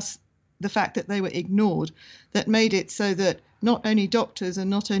reactions, plus the fact that they were ignored, that made it so that not only doctors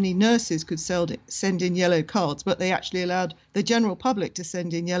and not only nurses could send in yellow cards, but they actually allowed the general public to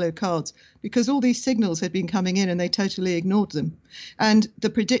send in yellow cards because all these signals had been coming in and they totally ignored them. And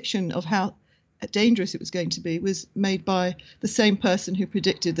the prediction of how dangerous it was going to be was made by the same person who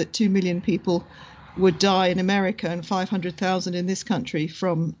predicted that 2 million people would die in America and 500,000 in this country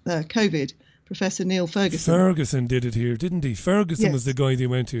from COVID. Professor Neil Ferguson. Ferguson did it here, didn't he? Ferguson was the guy they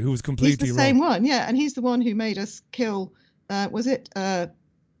went to who was completely wrong. He's the same one, yeah. And he's the one who made us kill, 11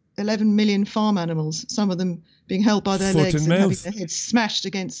 million farm animals, some of them being held by their legs and having their heads smashed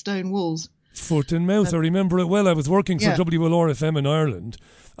against stone walls. Foot and mouth, I remember it well. I was working for WLR-FM in Ireland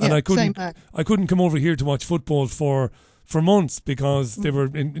and I couldn't come over here to watch football for months because they were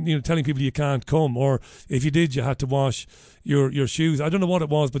telling people you can't come, or if you did you had to wash your shoes. I don't know what it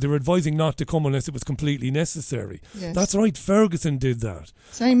was, but they were advising not to come unless it was completely necessary. Yes. That's right, Ferguson did that.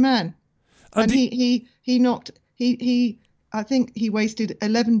 Same man. And he I think he wasted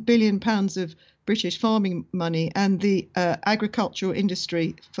 £11 billion of British farming money, and the agricultural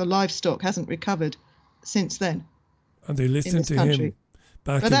industry for livestock hasn't recovered since then. And they listened to him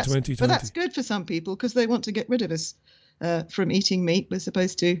back in 2020. But that's good for some people because they want to get rid of us from eating meat. We're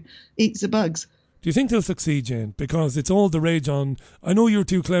supposed to eat the bugs. Do you think they'll succeed, Jane? Because it's all the rage on... I know you're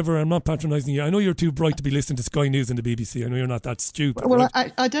too clever, I'm not patronising you. I know you're too bright to be listening to Sky News and the BBC. I know you're not that stupid. Well,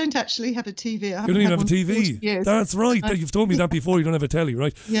 right? I don't actually have a TV. You don't even have a TV? That's right. You've told me that before. You don't have a telly,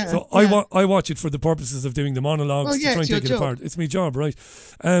 right? Yeah. So I watch it for the purposes of doing the monologues to try and take it apart. It's my job, right?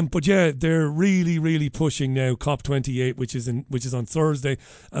 But yeah, they're really, really pushing now COP28, which is on Thursday,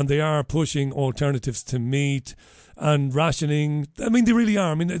 and they are pushing alternatives to meat and rationing. I mean, they really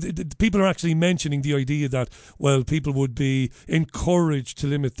are. I mean, people are actually mentioning the idea that, well, people would be encouraged to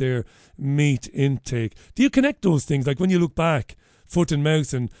limit their meat intake. Do you connect those things? Like when you look back, foot and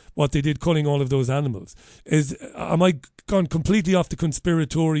mouth, and what they did culling all of those animals. Am I gone completely off the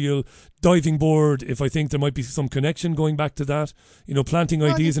conspiratorial diving board if I think there might be some connection going back to that? Planting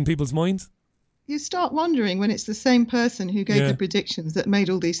ideas in people's minds? you start wondering when it's the same person who gave the predictions that made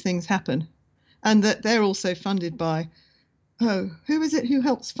all these things happen, and that they're also funded by, who is it who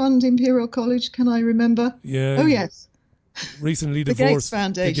helps fund Imperial College? Can I remember? Yeah. Oh, yes. Recently the divorced. Gates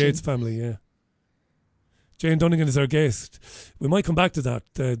Foundation. The Gates family, yeah. Jane Dunnigan is our guest. We might come back to that,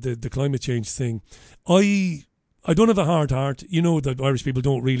 the climate change thing. I don't have a hard heart. You know that Irish people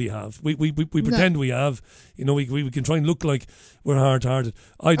don't really have. We pretend we have. You know, we can try and look like we're hard-hearted.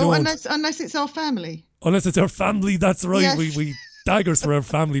 I don't. Unless it's our family. Unless it's our family, that's right. Yes. We daggers for our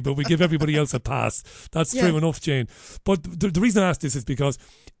family, but we give everybody else a pass. That's true enough, Jane. But the reason I ask this is because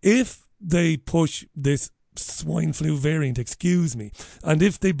if they push this swine flu variant, excuse me, and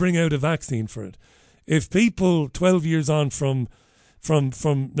if they bring out a vaccine for it, if people 12 years on from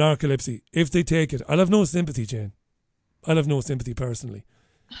narcolepsy, if they take it, I'll have no sympathy, Jane. I'll have no sympathy personally.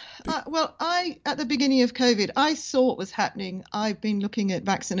 At the beginning of COVID, I saw what was happening. I've been looking at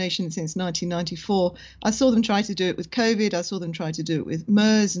vaccination since 1994. I saw them try to do it with COVID. I saw them try to do it with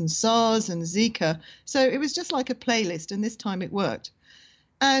MERS and SARS and Zika. So it was just like a playlist, and this time it worked.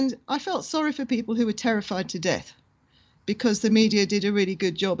 And I felt sorry for people who were terrified to death, because the media did a really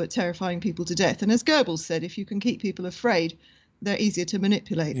good job at terrifying people to death. And as Goebbels said, if you can keep people afraid, they're easier to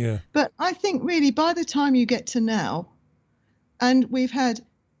manipulate. Yeah. But I think really by the time you get to now, and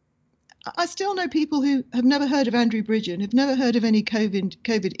I still know people who have never heard of Andrew Bridgen, have never heard of any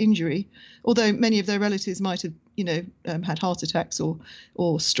COVID injury, although many of their relatives might have, had heart attacks or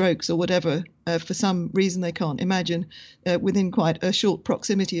strokes or whatever for some reason they can't imagine within quite a short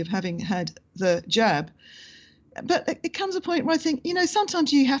proximity of having had the jab. But it comes a point where I think,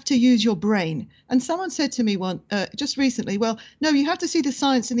 sometimes you have to use your brain. And someone said to me just recently, well, no, you have to see the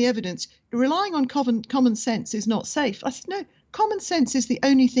science and the evidence. Relying on common sense is not safe. I said, no, common sense is the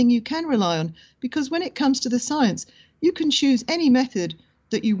only thing you can rely on, because when it comes to the science, you can choose any method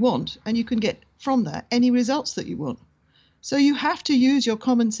that you want and you can get from that any results that you want. So you have to use your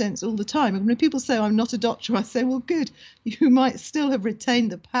common sense all the time. And when people say, I'm not a doctor, I say, well, good. You might still have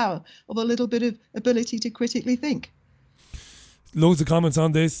retained the power of a little bit of ability to critically think. Loads of comments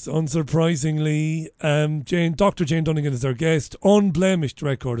on this, unsurprisingly. Dr. Jane Dunnigan is our guest. Unblemished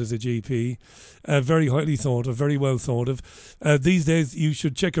record as a GP. Very highly thought of, very well thought of. These days, you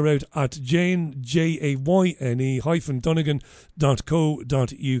should check her out at Jane,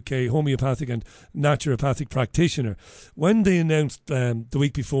 JAYNE-Dunnigan.co.uk, homeopathic and naturopathic practitioner. When they announced the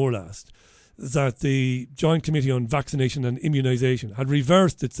week before last that the Joint Committee on Vaccination and Immunisation had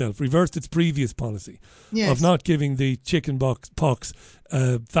reversed its previous policy of not giving the chickenpox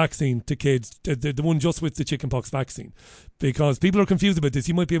vaccine to kids, the one just with the chickenpox vaccine, because people are confused about this.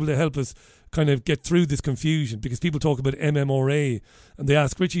 You might be able to help us kind of get through this confusion, because people talk about MMRA and they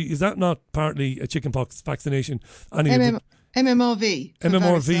ask, Richie, is that not partly a chickenpox vaccination? MMRV.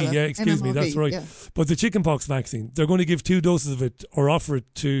 MMRV, yeah, excuse me, that's right. Yeah. But the chickenpox vaccine, they're going to give 2 doses of it or offer it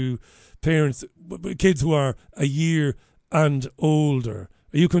to parents, kids who are a year and older.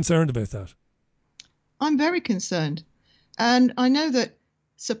 Are you concerned about that? I'm very concerned. And I know that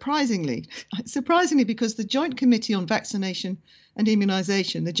surprisingly, because the Joint Committee on Vaccination and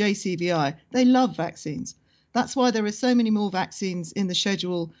Immunisation, the JCVI, they love vaccines. That's why there are so many more vaccines in the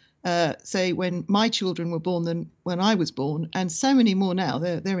schedule, say, when my children were born than when I was born, and so many more now.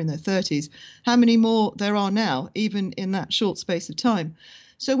 They're in their 30s. How many more there are now, even in that short space of time?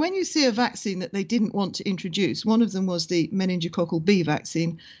 So when you see a vaccine that they didn't want to introduce, one of them was the meningococcal B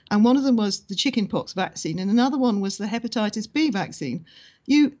vaccine, and one of them was the chickenpox vaccine, and another one was the hepatitis B vaccine.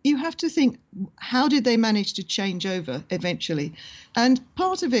 You have to think, how did they manage to change over eventually? And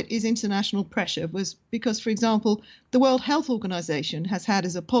part of it is international pressure, was because, for example, the World Health Organization has had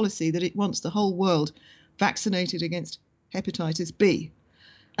as a policy that it wants the whole world vaccinated against hepatitis B.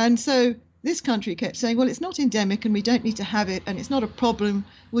 And so this country kept saying, well, it's not endemic and we don't need to have it and it's not a problem.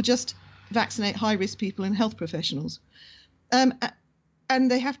 We'll just vaccinate high-risk people and health professionals. And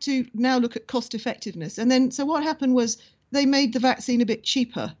they have to now look at cost effectiveness. And then, so what happened was they made the vaccine a bit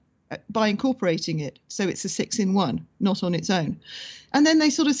cheaper by incorporating it. So it's a 6-in-1, not on its own. And then they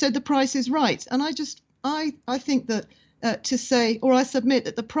sort of said the price is right. And I think that to say, or I submit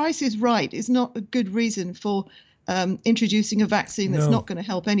that the price is right is not a good reason for introducing a vaccine that's not going to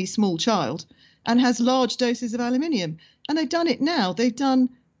help any small child and has large doses of aluminium. And they've done it now.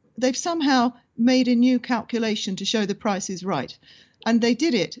 They've somehow made a new calculation to show the price is right. And they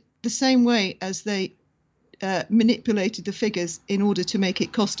did it the same way as they manipulated the figures in order to make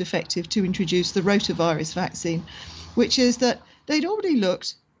it cost effective to introduce the rotavirus vaccine, which is that they'd already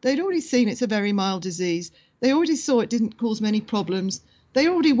seen it's a very mild disease. They already saw it didn't cause many problems. They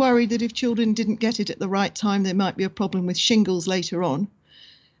already worried that if children didn't get it at the right time, there might be a problem with shingles later on.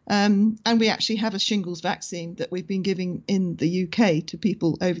 And we actually have a shingles vaccine that we've been giving in the UK to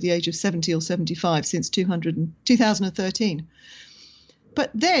people over the age of 70 or 75 since 2013.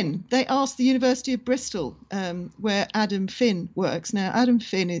 But then they asked the University of Bristol, where Adam Finn works. Now, Adam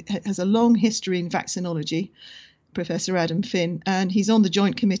Finn has a long history in vaccinology, Professor Adam Finn, and he's on the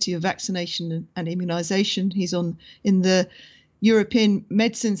Joint Committee of Vaccination and Immunisation. He's in the European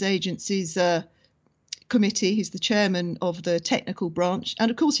Medicines Agency's committee. He's the chairman of the technical branch.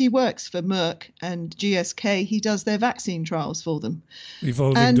 And of course, he works for Merck and GSK. He does their vaccine trials for them.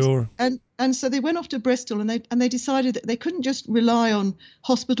 Revolving door. And so they went off to Bristol and they decided that they couldn't just rely on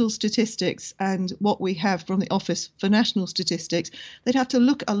hospital statistics and what we have from the Office for National Statistics. They'd have to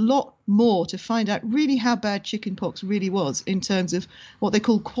look a lot more to find out really how bad chickenpox really was in terms of what they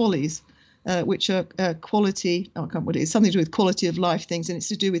call QALYs, which are quality, I can't remember what it is, something to do with quality of life things, and it's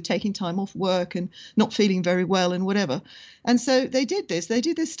to do with taking time off work and not feeling very well and whatever. And so they did this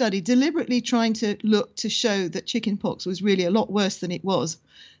study deliberately trying to look to show that chickenpox was really a lot worse than it was.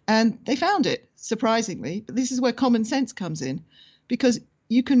 And they found it, surprisingly. But this is where common sense comes in, because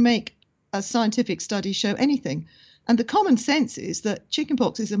you can make a scientific study show anything. And the common sense is that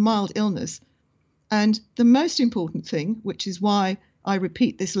chickenpox is a mild illness. And the most important thing, which is why I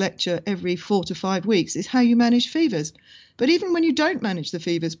repeat this lecture every 4 to 5 weeks, is how you manage fevers. But even when you don't manage the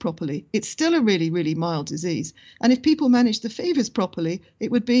fevers properly, it's still a really, really mild disease. And if people manage the fevers properly,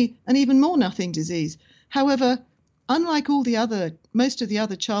 it would be an even more nothing disease. However, unlike most of the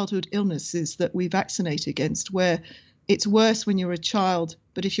other childhood illnesses that we vaccinate against, where it's worse when you're a child,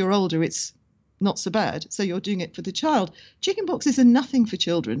 but if you're older, it's not so bad, so you're doing it for the child. Chickenpox is a nothing for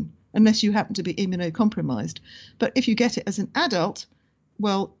children, unless you happen to be immunocompromised. But if you get it as an adult,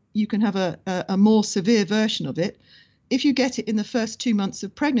 well, you can have a more severe version of it. If you get it in the first 2 months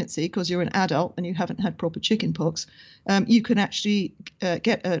of pregnancy, because you're an adult and you haven't had proper chickenpox, you can actually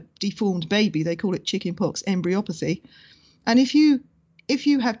get a deformed baby. They call it chickenpox embryopathy. And if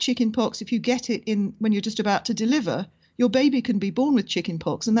you have chickenpox, if you get it in when you're just about to deliver, your baby can be born with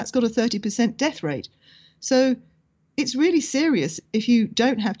chickenpox, and that's got a 30% death rate. So it's really serious if you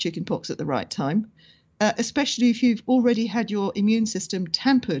don't have chickenpox at the right time, especially if you've already had your immune system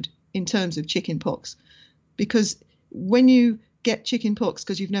tampered in terms of chickenpox. Because when you get chickenpox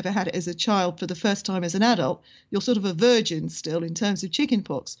because you've never had it as a child for the first time as an adult, you're sort of a virgin still in terms of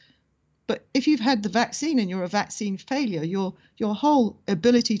chickenpox. But if you've had the vaccine and you're a vaccine failure, your whole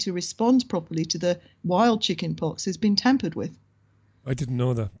ability to respond properly to the wild chickenpox has been tampered with. I didn't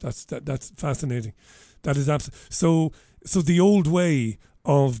know that. That's fascinating. That is absolutely so. The old way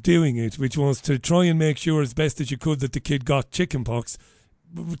of doing it, which was to try and make sure as best as you could that the kid got chickenpox,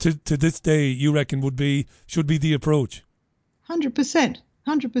 to this day, you reckon should be the approach? 100%.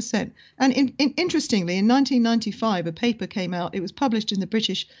 And interestingly, in 1995, a paper came out. It was published in the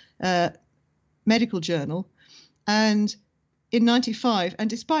British Medical Journal, and in 95, and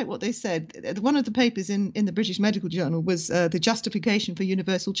despite what they said, one of the papers in the British Medical Journal was the justification for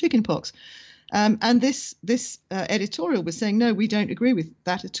universal chickenpox. And this editorial was saying, no, we don't agree with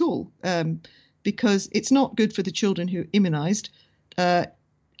that at all, because it's not good for the children who are immunised.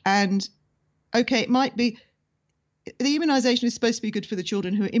 And, okay, it might be, the immunisation is supposed to be good for the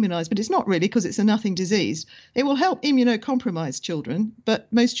children who are immunised, but it's not really, because it's a nothing disease. It will help immunocompromised children,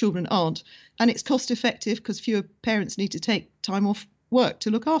 but most children aren't. And it's cost effective because fewer parents need to take time off work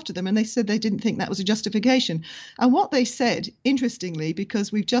to look after them. And they said they didn't think that was a justification. And what they said, interestingly,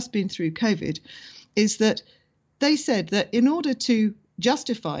 because we've just been through COVID, is that they said that in order to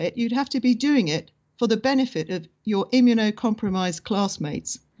justify it, you'd have to be doing it for the benefit of your immunocompromised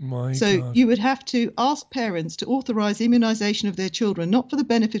classmates. God. You would have to ask parents to authorise immunisation of their children, not for the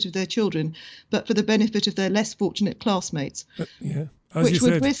benefit of their children, but for the benefit of their less fortunate classmates, which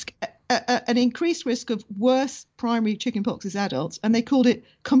would risk an increased risk of worse primary chickenpox as adults. And they called it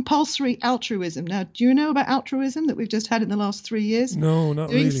compulsory altruism. Now, do you know about altruism that we've just had in the last 3 years? No, not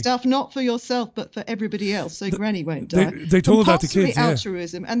really. Doing stuff not for yourself, but for everybody else, so Granny won't die. They told that to kids, Compulsory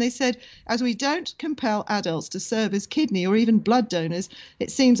altruism. And they said, as we don't compel adults to serve as kidney or even blood donors,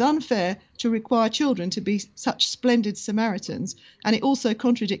 it seems unfair to require children to be such splendid Samaritans. And it also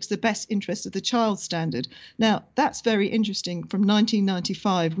contradicts the best interest of the child standard. Now, that's very interesting from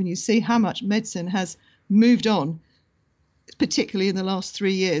 1995 when you see how much medicine has moved on, particularly in the last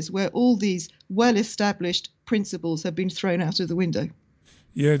 3 years, where all these well-established principles have been thrown out of the window.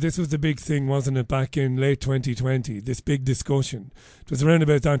 Yeah, this was the big thing, wasn't it, back in late 2020, this big discussion. It was around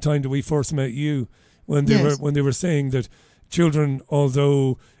about that time that we first met you, when they were saying that children,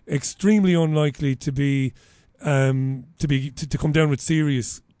 although extremely unlikely to come down with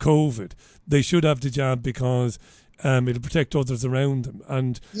serious COVID, they should have the jab because It'll protect others around them.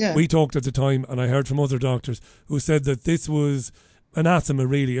 And we talked at the time, and I heard from other doctors who said that this was anathema,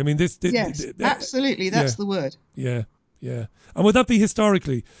 really. I mean, yes, absolutely, that's the word. Yeah. And would that be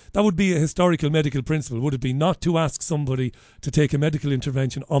historically? That would be a historical medical principle, would it be? Not to ask somebody to take a medical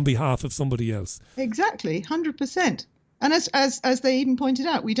intervention on behalf of somebody else. Exactly, 100%. And as they even pointed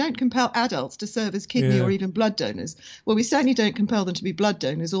out, we don't compel adults to serve as kidney or even blood donors. Well, we certainly don't compel them to be blood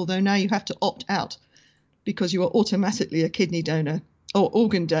donors, although now you have to opt out because you are automatically a kidney donor or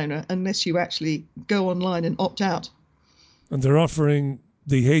organ donor unless you actually go online and opt out. And they're offering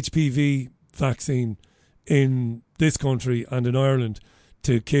the HPV vaccine in this country and in Ireland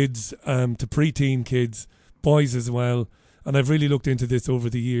to kids, to preteen kids, boys as well. And I've really looked into this over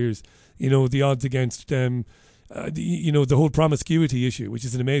the years. You know, the odds against the whole promiscuity issue, which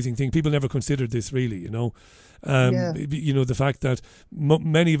is an amazing thing. People never considered this, really. You know, the fact that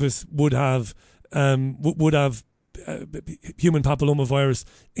many of us would have human papillomavirus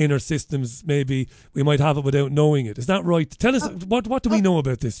in our systems. Maybe we might have it without knowing it. Is that right? Tell us, what do we know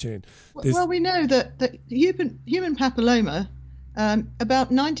about this, Jane? Well, we know that human papilloma,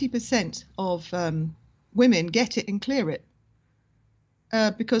 about 90% of women get it and clear it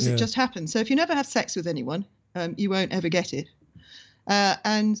because it just happens. So if you never have sex with anyone, you won't ever get it.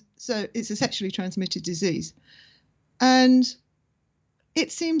 And so it's a sexually transmitted disease. And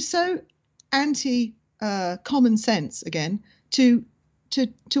it seems so anti-common sense, again, to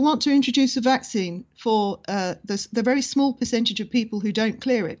want to introduce a vaccine for the very small percentage of people who don't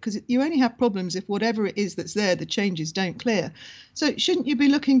clear it, because you only have problems if whatever it is that's there, the changes don't clear. So shouldn't you be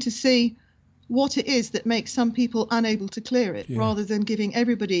looking to see what it is that makes some people unable to clear it, rather than giving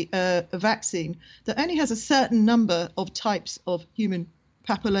everybody a vaccine that only has a certain number of types of human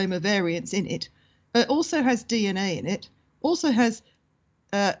papilloma variants in it, also has DNA in it, also has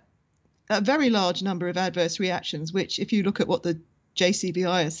a very large number of adverse reactions, which if you look at what the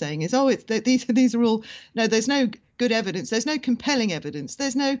JCVI is saying is, these are all, no, there's no good evidence, there's no compelling evidence,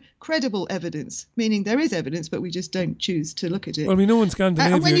 there's no credible evidence, meaning there is evidence, but we just don't choose to look at it. Well, we know in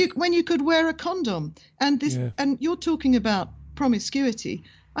Scandinavia... when you could wear a condom, and you're talking about promiscuity,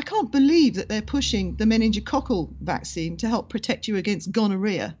 I can't believe that they're pushing the meningococcal vaccine to help protect you against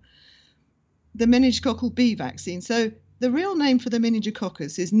gonorrhea, the meningococcal B vaccine. So the real name for the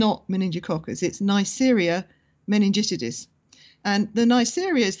meningococcus is not meningococcus, it's Neisseria meningitidis. And the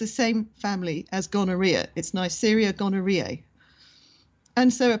Neisseria is the same family as gonorrhea. It's Neisseria gonorrhoeae.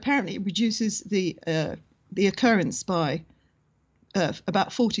 And so apparently it reduces the occurrence by about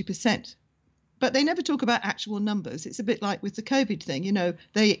 40%. But they never talk about actual numbers. It's a bit like with the COVID thing. You know,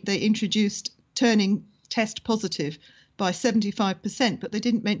 they introduced turning test positive by 75%, but they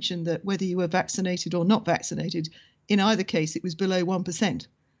didn't mention that whether you were vaccinated or not vaccinated, in either case, it was below 1%.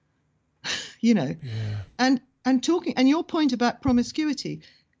 You know, and your point about promiscuity,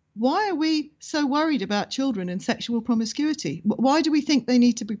 why are we so worried about children and sexual promiscuity? Why do we think they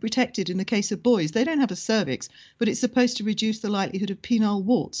need to be protected in the case of boys? They don't have a cervix, but it's supposed to reduce the likelihood of penile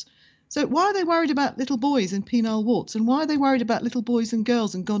warts. So why are they worried about little boys and penile warts? And why are they worried about little boys and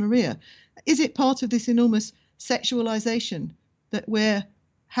girls and gonorrhea? Is it part of this enormous sexualization that we're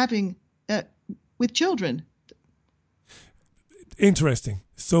having with children? Interesting.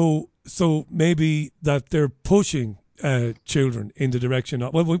 So maybe that they're pushing children in the direction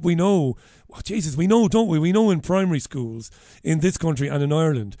of, well, we know, we know, don't we? We know in primary schools in this country and in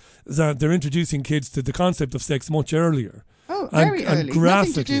Ireland that they're introducing kids to the concept of sex much earlier. Oh, very early.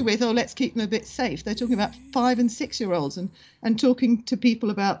 Nothing to do with, let's keep them a bit safe. They're talking about 5 and 6 year olds and talking to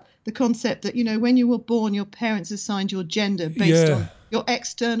people about the concept that, you know, when you were born, your parents assigned your gender based on your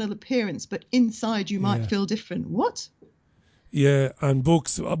external appearance, but inside you might feel different. What? Yeah, and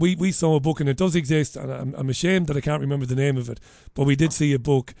books. We saw a book, and it does exist, and I'm ashamed that I can't remember the name of it, but we did see a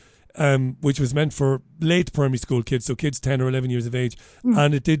book which was meant for late primary school kids, so kids 10 or 11 years of age,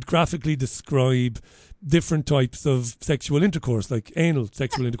 and it did graphically describe different types of sexual intercourse, like anal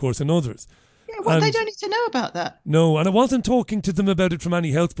sexual intercourse and others. Yeah, well, they don't need to know about that. No, and I wasn't talking to them about it from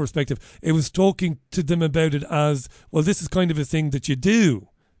any health perspective. It was talking to them about it as, well, this is kind of a thing that you do.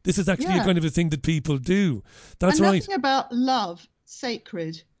 This is actually a kind of a thing that people do. That's and right. Nothing about love,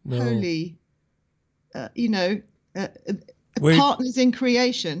 sacred, holy, partners in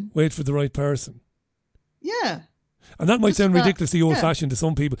creation. Wait for the right person. Yeah. And that might sound ridiculously old-fashioned to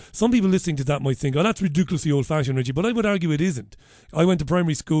some people. Some people listening to that might think, oh, that's ridiculously old-fashioned, Richie. But I would argue it isn't. I went to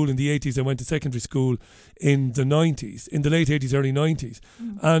primary school in the 80s. I went to secondary school in the 90s, in the late 80s, early 90s.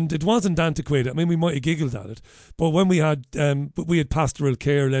 And it wasn't antiquated. I mean, we might have giggled at it. But when we had pastoral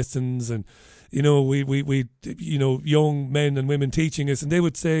care lessons and, you know, we young men and women teaching us, and they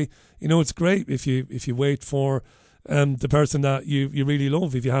would say, you know, it's great if you wait for the person that you really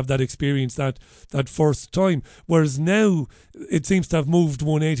love if you have that experience that first time. Whereas now it seems to have moved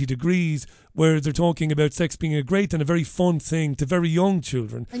 180 degrees, where they're talking about sex being a great and a very fun thing to very young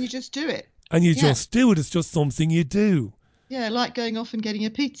children. And you just do it. And you just do it. It's just something you do. Yeah, like going off and getting a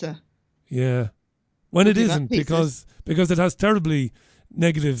pizza. Yeah. When it isn't, because it has terribly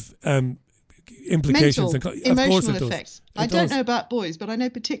negative implications. Mental, and emotional effects. I don't know about boys, but I know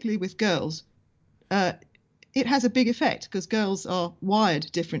particularly with girls, it has a big effect because girls are wired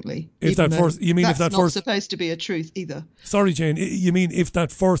differently. If that first, you mean if that that's first, not supposed to be a truth either. Sorry, Jane. You mean if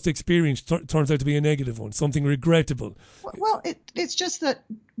that first experience turns out to be a negative one, something regrettable? Well, it's just that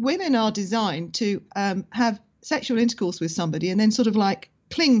women are designed to have sexual intercourse with somebody and then sort of like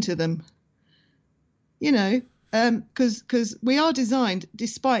cling to them. You know, because we are designed,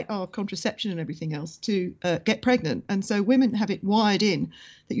 despite our contraception and everything else, to get pregnant, and so women have it wired in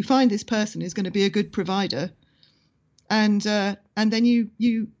that you find this person who's going to be a good provider. And then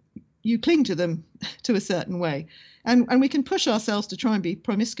you cling to them to a certain way, and we can push ourselves to try and be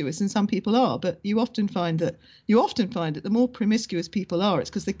promiscuous, and some people are, but you often find that the more promiscuous people are, it's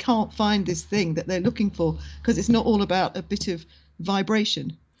because they can't find this thing that they're looking for, because it's not all about a bit of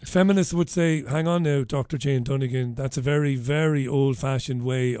vibration. Feminists would say, hang on now, Dr. Jane Dunnigan, that's a very, very old-fashioned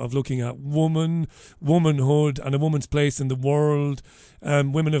way of looking at womanhood and a woman's place in the world.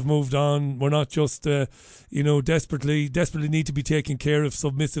 Women have moved on. We're not just, desperately need to be taken care of,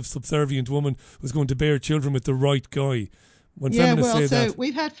 submissive, subservient woman who's going to bear children with the right guy. When feminists say that,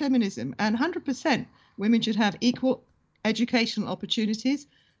 we've had feminism, and 100% women should have equal educational opportunities.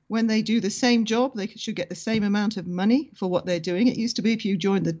 When they do the same job, they should get the same amount of money for what they're doing. It used to be if you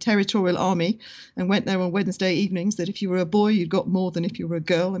joined the Territorial Army and went there on Wednesday evenings, that if you were a boy, you'd got more than if you were a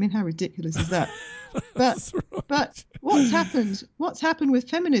girl. I mean, how ridiculous is that? But what's happened with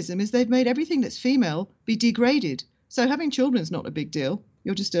feminism is they've made everything that's female be degraded. So having children is not a big deal.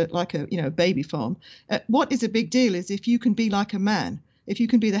 You're just like a baby farm. What is a big deal is if you can be like a man, if you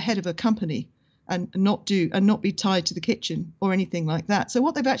can be the head of a company, and not be tied to the kitchen or anything like that. So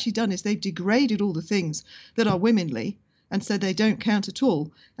what they've actually done is they've degraded all the things that are womanly, and so they don't count at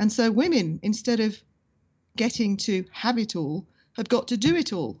all. And so women, instead of getting to have it all, have got to do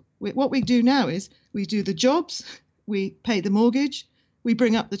it all. What we do now is we do the jobs, we pay the mortgage, we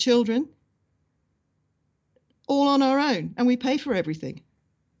bring up the children, all on our own, and we pay for everything.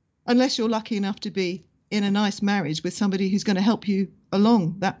 Unless you're lucky enough to be in a nice marriage with somebody who's going to help you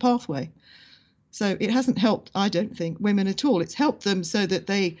along that pathway. So it hasn't helped, I don't think, women at all. It's helped them so that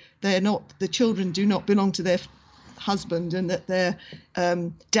the children do not belong to their husband, and that their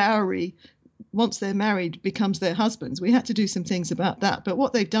dowry, once they're married, becomes their husband's. We had to do some things about that. But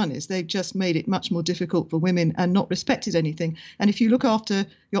what they've done is they've just made it much more difficult for women and not respected anything. And if you look after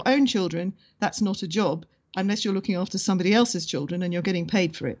your own children, that's not a job, unless you're looking after somebody else's children and you're getting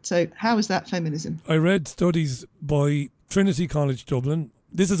paid for it. So how is that feminism? I read studies by Trinity College Dublin.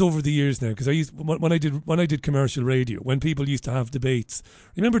 This is over the years now, because when I did commercial radio, when people used to have debates.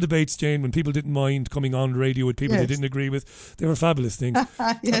 Remember debates, Jane, when people didn't mind coming on radio with people they didn't agree with? They were fabulous things.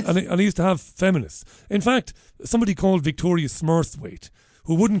 Yes. And I used to have feminists. In fact, somebody called Victoria Smurthwaite,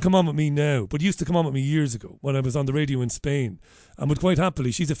 who wouldn't come on with me now, but used to come on with me years ago when I was on the radio in Spain, and would quite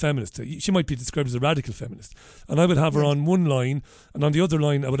happily, she's a feminist. She might be described as a radical feminist. And I would have her on one line, and on the other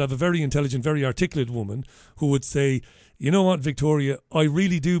line I would have a very intelligent, very articulate woman who would say, you know what, Victoria, I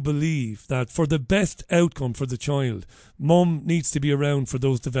really do believe that for the best outcome for the child, mum needs to be around for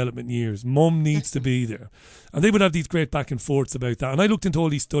those development years. Mum needs to be there. And they would have these great back and forths about that. And I looked into all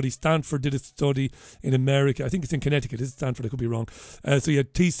these studies. Stanford did a study in America. I think it's in Connecticut. It's Stanford, I could be wrong. So you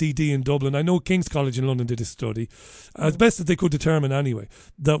had TCD in Dublin. I know King's College in London did a study, as best as they could determine anyway,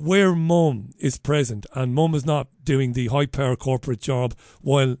 that where mum is present and mum is not doing the high power corporate job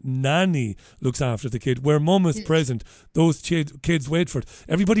while nanny looks after the kid, where mum is present, those kids wait for it.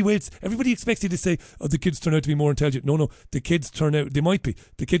 Everybody waits. Everybody expects you to say, oh, the kids turn out to be more intelligent. No, the kids turn out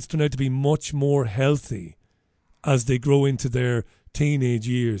to be much more healthy as they grow into their teenage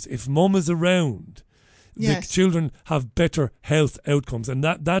years. If mum is around, the children have better health outcomes, and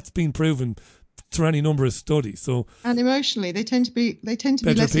that's been proven through any number of studies. So, and emotionally, they tend to be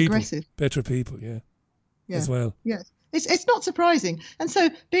less aggressive. Better people, as well. Yes. It's not surprising. And so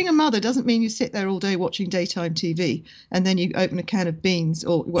being a mother doesn't mean you sit there all day watching daytime TV and then you open a can of beans,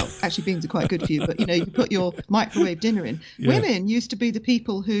 or, well, actually beans are quite good for you, but, you put your microwave dinner in. Yeah. Women used to be the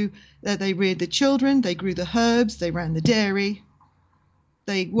people who, they reared the children, they grew the herbs, they ran the dairy,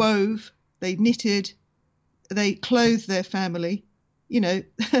 they wove, they knitted, they clothed their family.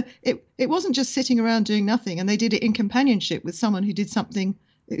 It wasn't just sitting around doing nothing, and they did it in companionship with someone who did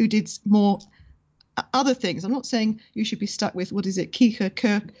more other things. I'm not saying you should be stuck with, what is it, Kirche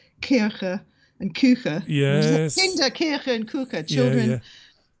and Küche. Yes. Kinder, Kirche and Küche, children,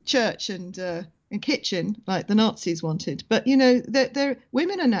 church and kitchen, like the Nazis wanted. But, they're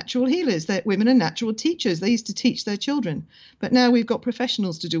women are natural healers. Women are natural teachers. They used to teach their children. But now we've got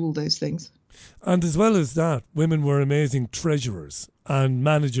professionals to do all those things. And as well as that, women were amazing treasurers and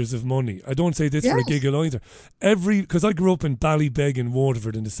managers of money. I don't say this for a giggle either. Because I grew up in Ballybeg in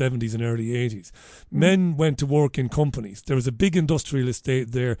Waterford in the 70s and early 80s. Men went to work in companies. There was a big industrial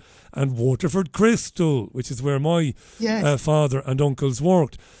estate there, and Waterford Crystal, which is where my father and uncles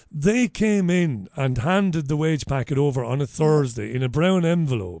worked, they came in and handed the wage packet over on a Thursday in a brown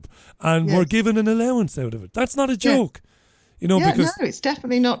envelope and were given an allowance out of it. That's not a joke. Because no, it's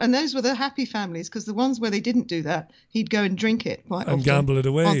definitely not. And those were the happy families, because the ones where they didn't do that, he'd go and drink it quite often. And gamble it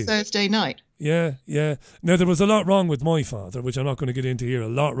away. On Thursday night. Yeah. Now, there was a lot wrong with my father, which I'm not going to get into here, a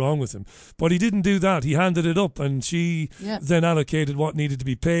lot wrong with him. But he didn't do that. He handed it up, and she then allocated what needed to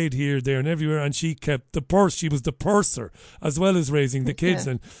be paid here, there and everywhere, and she kept the purse. She was the purser, as well as raising the kids.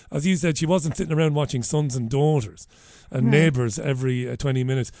 And as you said, she wasn't sitting around watching Sons and Daughters and Neighbours every 20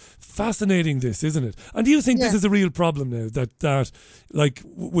 minutes. Fascinating, this, isn't it? And do you think this is a real problem now, that like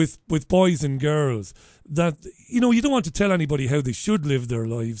with boys and girls, that you don't want to tell anybody how they should live their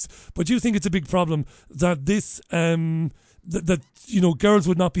lives, but do you think it's a big problem that this that girls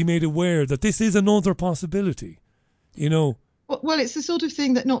would not be made aware that this is another possibility? Well, it's the sort of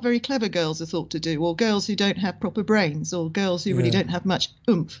thing that not very clever girls are thought to do, or girls who don't have proper brains, or girls who really don't have much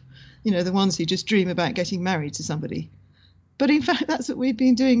oomph. The ones who just dream about getting married to somebody. But in fact, that's what we've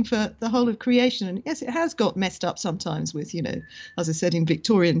been doing for the whole of creation. And yes, it has got messed up sometimes with, as I said, in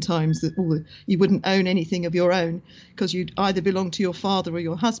Victorian times, that you wouldn't own anything of your own because you'd either belong to your father or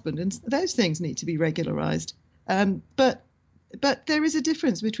your husband. And those things need to be regularised. But there is a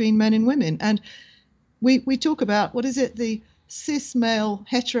difference between men and women. And we talk about, what is it, the cis male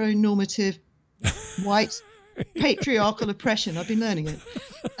heteronormative white patriarchal oppression. I've been learning it.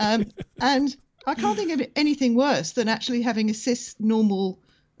 And I can't think of anything worse than actually having a cis normal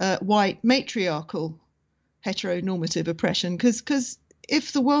white matriarchal heteronormative oppression, because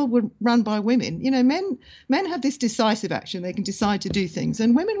if the world were run by women, men have this decisive action. They can decide to do things,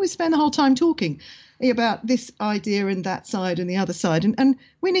 and women would spend the whole time talking about this idea and that side and the other side, and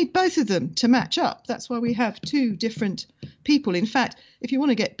we need both of them to match up. That's why we have two different people. In fact, if you want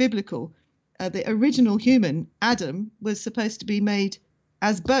to get biblical, the original human, Adam, was supposed to be made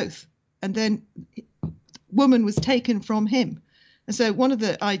as both, and then woman was taken from him. And so one of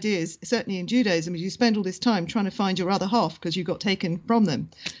the ideas, certainly in Judaism, is you spend all this time trying to find your other half because you got taken from them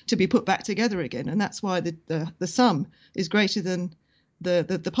to be put back together again. And that's why the sum is greater than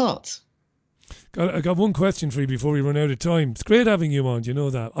the parts. I got one question for you before we run out of time. It's great having you on, you know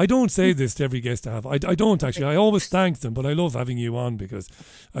that. I don't say this to every guest I have. I don't actually. I always thank them, but I love having you on because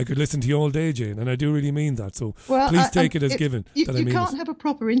I could listen to you all day, Jane, and I do really mean that. So please take it as given. You can't have a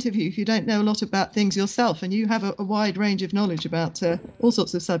proper interview if you don't know a lot about things yourself, and you have a wide range of knowledge about all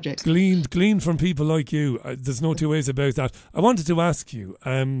sorts of subjects. Gleaned from people like you. There's no two ways about that. I wanted to ask you,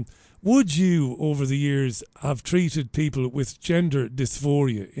 would you, over the years, have treated people with gender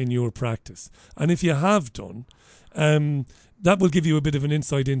dysphoria in your practice? And if you have done, that will give you a bit of an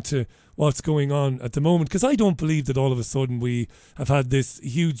insight into what's going on at the moment. Because I don't believe that all of a sudden we have had this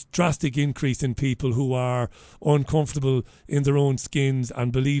huge, drastic increase in people who are uncomfortable in their own skins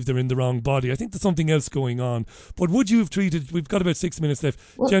and believe they're in the wrong body. I think there's something else going on. But would you have treated, we've got about 6 minutes left,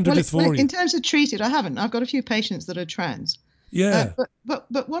 gender dysphoria? In terms of treated, I haven't. I've got a few patients that are trans. Yeah.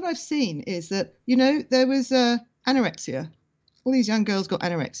 But what I've seen is that, there was anorexia. All these young girls got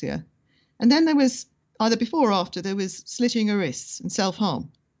anorexia. And then there was, either before or after, there was slitting her wrists and self-harm.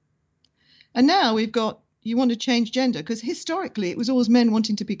 And now we've got, you want to change gender, because historically it was always men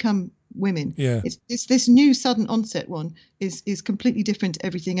wanting to become women. Yeah. It's this new sudden onset one is completely different to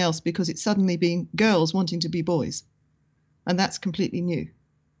everything else, because it's suddenly been girls wanting to be boys. And that's completely new.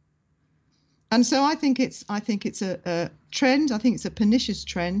 And so I think it's a trend. I think it's a pernicious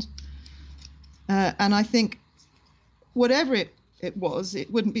trend. And I think whatever it was, it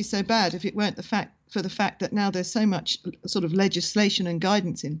wouldn't be so bad if it weren't for the fact that now there's so much sort of legislation and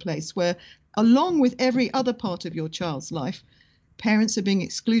guidance in place where, along with every other part of your child's life, parents are being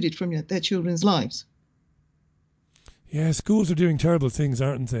excluded from their children's lives. Yeah, schools are doing terrible things,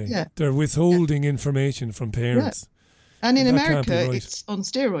 aren't they? Yeah. They're withholding information from parents. Yeah. And in that America, can't be right. It's on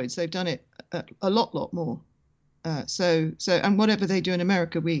steroids. They've done it a lot more. So and whatever they do in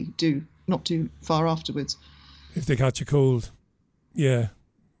America, we do not too far afterwards. If they catch a cold, yeah.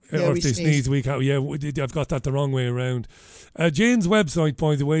 or if they sneeze, we can't. Yeah, I've got that the wrong way around. Jane's website,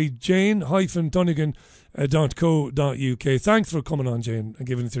 by the way, jane-dunnigan.co.uk. Thanks for coming on, Jane, and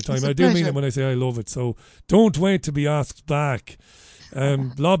giving us your time. It's a I do pleasure. mean it when I say I love it. So don't wait to be asked back.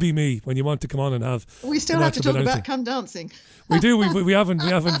 Lobby me when you want to come on and have. We still have to talk about Come Dancing. We do. We haven't.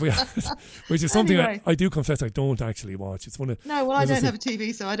 Which is something Anyway. I do confess I don't actually watch. It's one of. No, well, I don't have a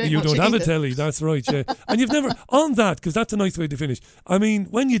TV, so I don't You watch don't it have either. a telly, that's right, yeah. And you've never, on that, because that's a nice way to finish. I mean,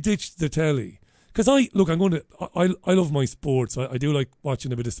 when you ditched the telly, because I love my sports. I do like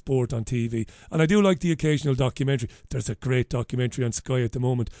watching a bit of sport on TV, and I do like the occasional documentary. There's a great documentary on Sky at the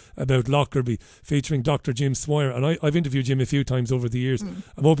moment about Lockerbie featuring Dr. Jim Swire, and I've interviewed Jim a few times over the years.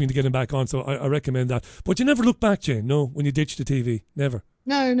 I'm hoping to get him back on, so I recommend that. But you never look back, Jane, no, when you ditched the TV, never.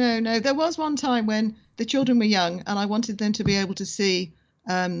 No. There was one time when the children were young, and I wanted them to be able to see.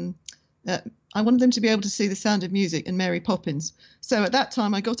 I wanted them to be able to see The Sound of Music and Mary Poppins. So at that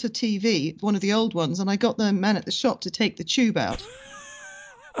time, I got a TV, one of the old ones, and I got the man at the shop to take the tube out,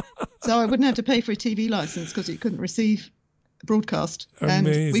 so I wouldn't have to pay for a TV license because it couldn't receive broadcast,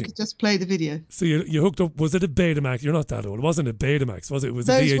 Amazing. and we could just play the video. So you hooked up. Was it a Betamax? You're not that old. It wasn't a Betamax, was it? It was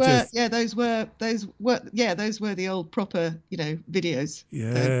a Those VHS. those were the old proper, videos.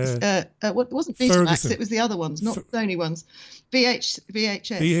 Yeah. It wasn't Betamax, Ferguson. it was the other ones, not Sony ones. VHS.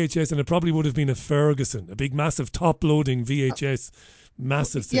 VHS, and it probably would have been a Ferguson, a big, massive, top-loading VHS,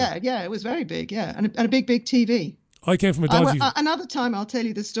 massive thing. Yeah, it was very big, yeah, and a big TV. I came from a dodgy. Another time, I'll tell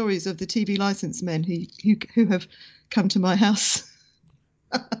you the stories of the TV license men who have come to my house.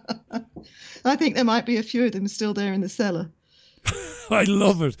 I think there might be a few of them still there in the cellar. I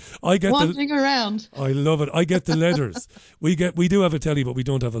love it. Wandering around. I love it. I get the letters. We do have a telly, but we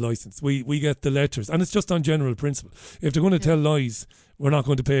don't have a license. We get the letters, and it's just on general principle. If they're going to tell lies, we're not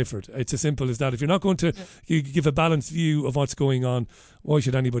going to pay for it. It's as simple as that. If you're not going to you give a balanced view of what's going on, why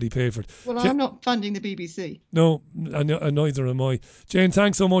should anybody pay for it? Well, I'm not funding the BBC. No, and neither am I. Jane,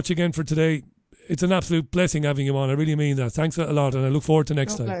 thanks so much again for today. It's an absolute blessing having you on. I really mean that. Thanks a lot, and I look forward to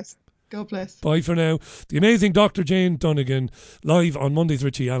next time. God bless. Bye for now. The amazing Dr. Jane Dunnigan, live on Monday's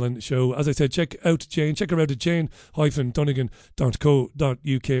Richie Allen Show. As I said, check out Jane. Check her out at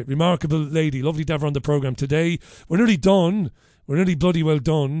jane-dunnigan.co.uk. Remarkable lady. Lovely to have her on the programme today. We're nearly done. We're nearly bloody well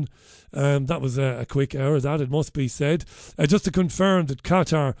done. That was a quick hour, that it must be said. Just to confirm that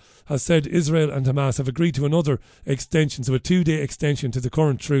Qatar has said Israel and Hamas have agreed to another extension, so a 2-day extension to the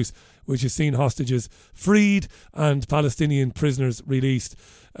current truce, which has seen hostages freed and Palestinian prisoners released.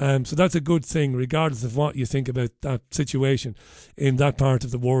 So that's a good thing, regardless of what you think about that situation in that part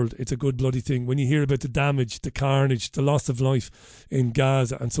of the world. It's a good bloody thing. When you hear about the damage, the carnage, the loss of life in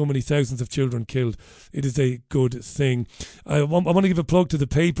Gaza and so many thousands of children killed, it is a good thing. I want to give a plug to the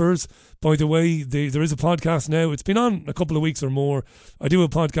papers. By the way, there is a podcast now. It's been on a couple of weeks or more. I do a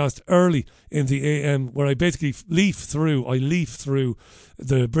podcast early in the AM where I basically leaf through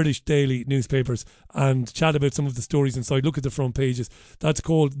the British daily newspapers and chat about some of the stories inside. Look at the front pages. That's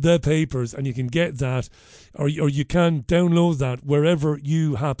called The Papers, and you can get that or you can download that wherever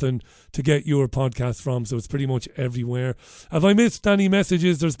you happen to get your podcast from. So it's pretty much everywhere. Have I missed any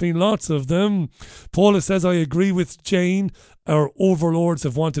messages? There's been lots of them. Paula says, I agree with Jane. Our overlords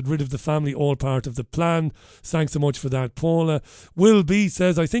have wanted rid of the family, all part of the plan. Thanks so much for that, Paula. Will B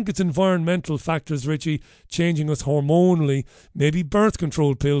says, I think it's environmental factors, Richie, changing us hormonally. Maybe birth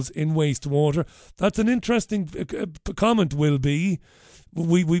control pills in wastewater. That's an interesting comment, Will B.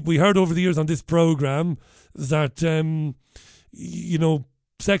 We heard over the years on this programme that,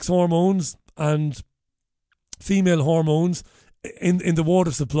 sex hormones and female hormones in the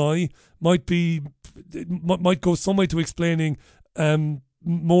water supply might go some way to explaining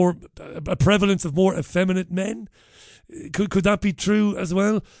more a prevalence of more effeminate men. Could that be true as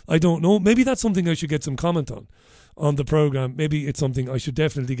well? I don't know. Maybe that's something I should get some comment on the programme. Maybe it's something I should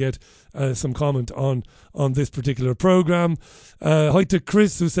definitely get some comment on this particular programme. Hi to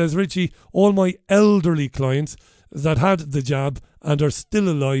Chris, who says, Richie, all my elderly clients that had the jab and are still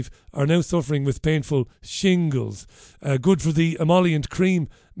alive are now suffering with painful shingles. Good for the emollient cream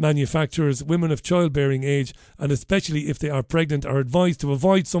manufacturers. Women of childbearing age, and especially if they are pregnant, are advised to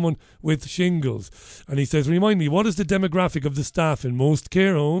avoid someone with shingles. And he says, remind me, what is the demographic of the staff in most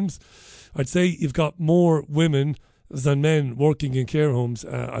care homes? I'd say you've got more women than men working in care homes.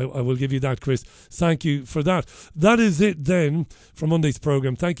 I will give you that, Chris. Thank you for that. That is it then for Monday's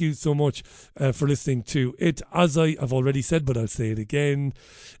programme. Thank you so much for listening to it. As I have already said, but I'll say it again,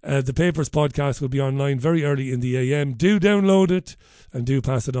 the Papers podcast will be online very early in the AM. Do download it and do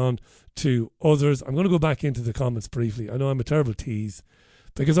pass it on to others. I'm going to go back into the comments briefly. I know I'm a terrible tease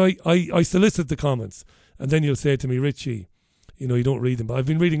because I solicit the comments, and then you'll say to me, Richie, you don't read them. But I've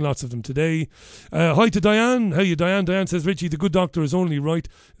been reading lots of them today. Hi to Diane. How are you, Diane? Diane says, Richie, the good doctor is only right.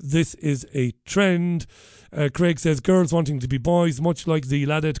 This is a trend. Craig says, girls wanting to be boys, much like the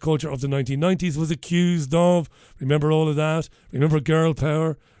ladette culture of the 1990s was accused of. Remember all of that? Remember girl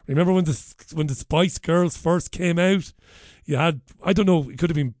power? Remember when the Spice Girls first came out? You had, I don't know, it could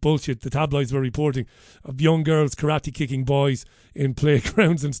have been bullshit. The tabloids were reporting of young girls karate kicking boys in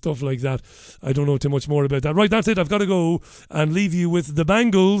playgrounds and stuff like that. I don't know too much more about that. Right, that's it. I've got to go and leave you with the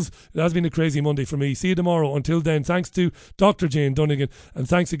Bangles. It has been a crazy Monday for me. See you tomorrow. Until then, thanks to Dr. Jane Dunnigan, and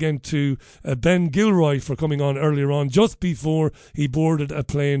thanks again to Ben Gilroy for coming on earlier on, just before he boarded a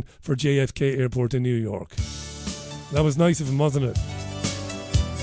plane for JFK Airport in New York. That was nice of him, wasn't it?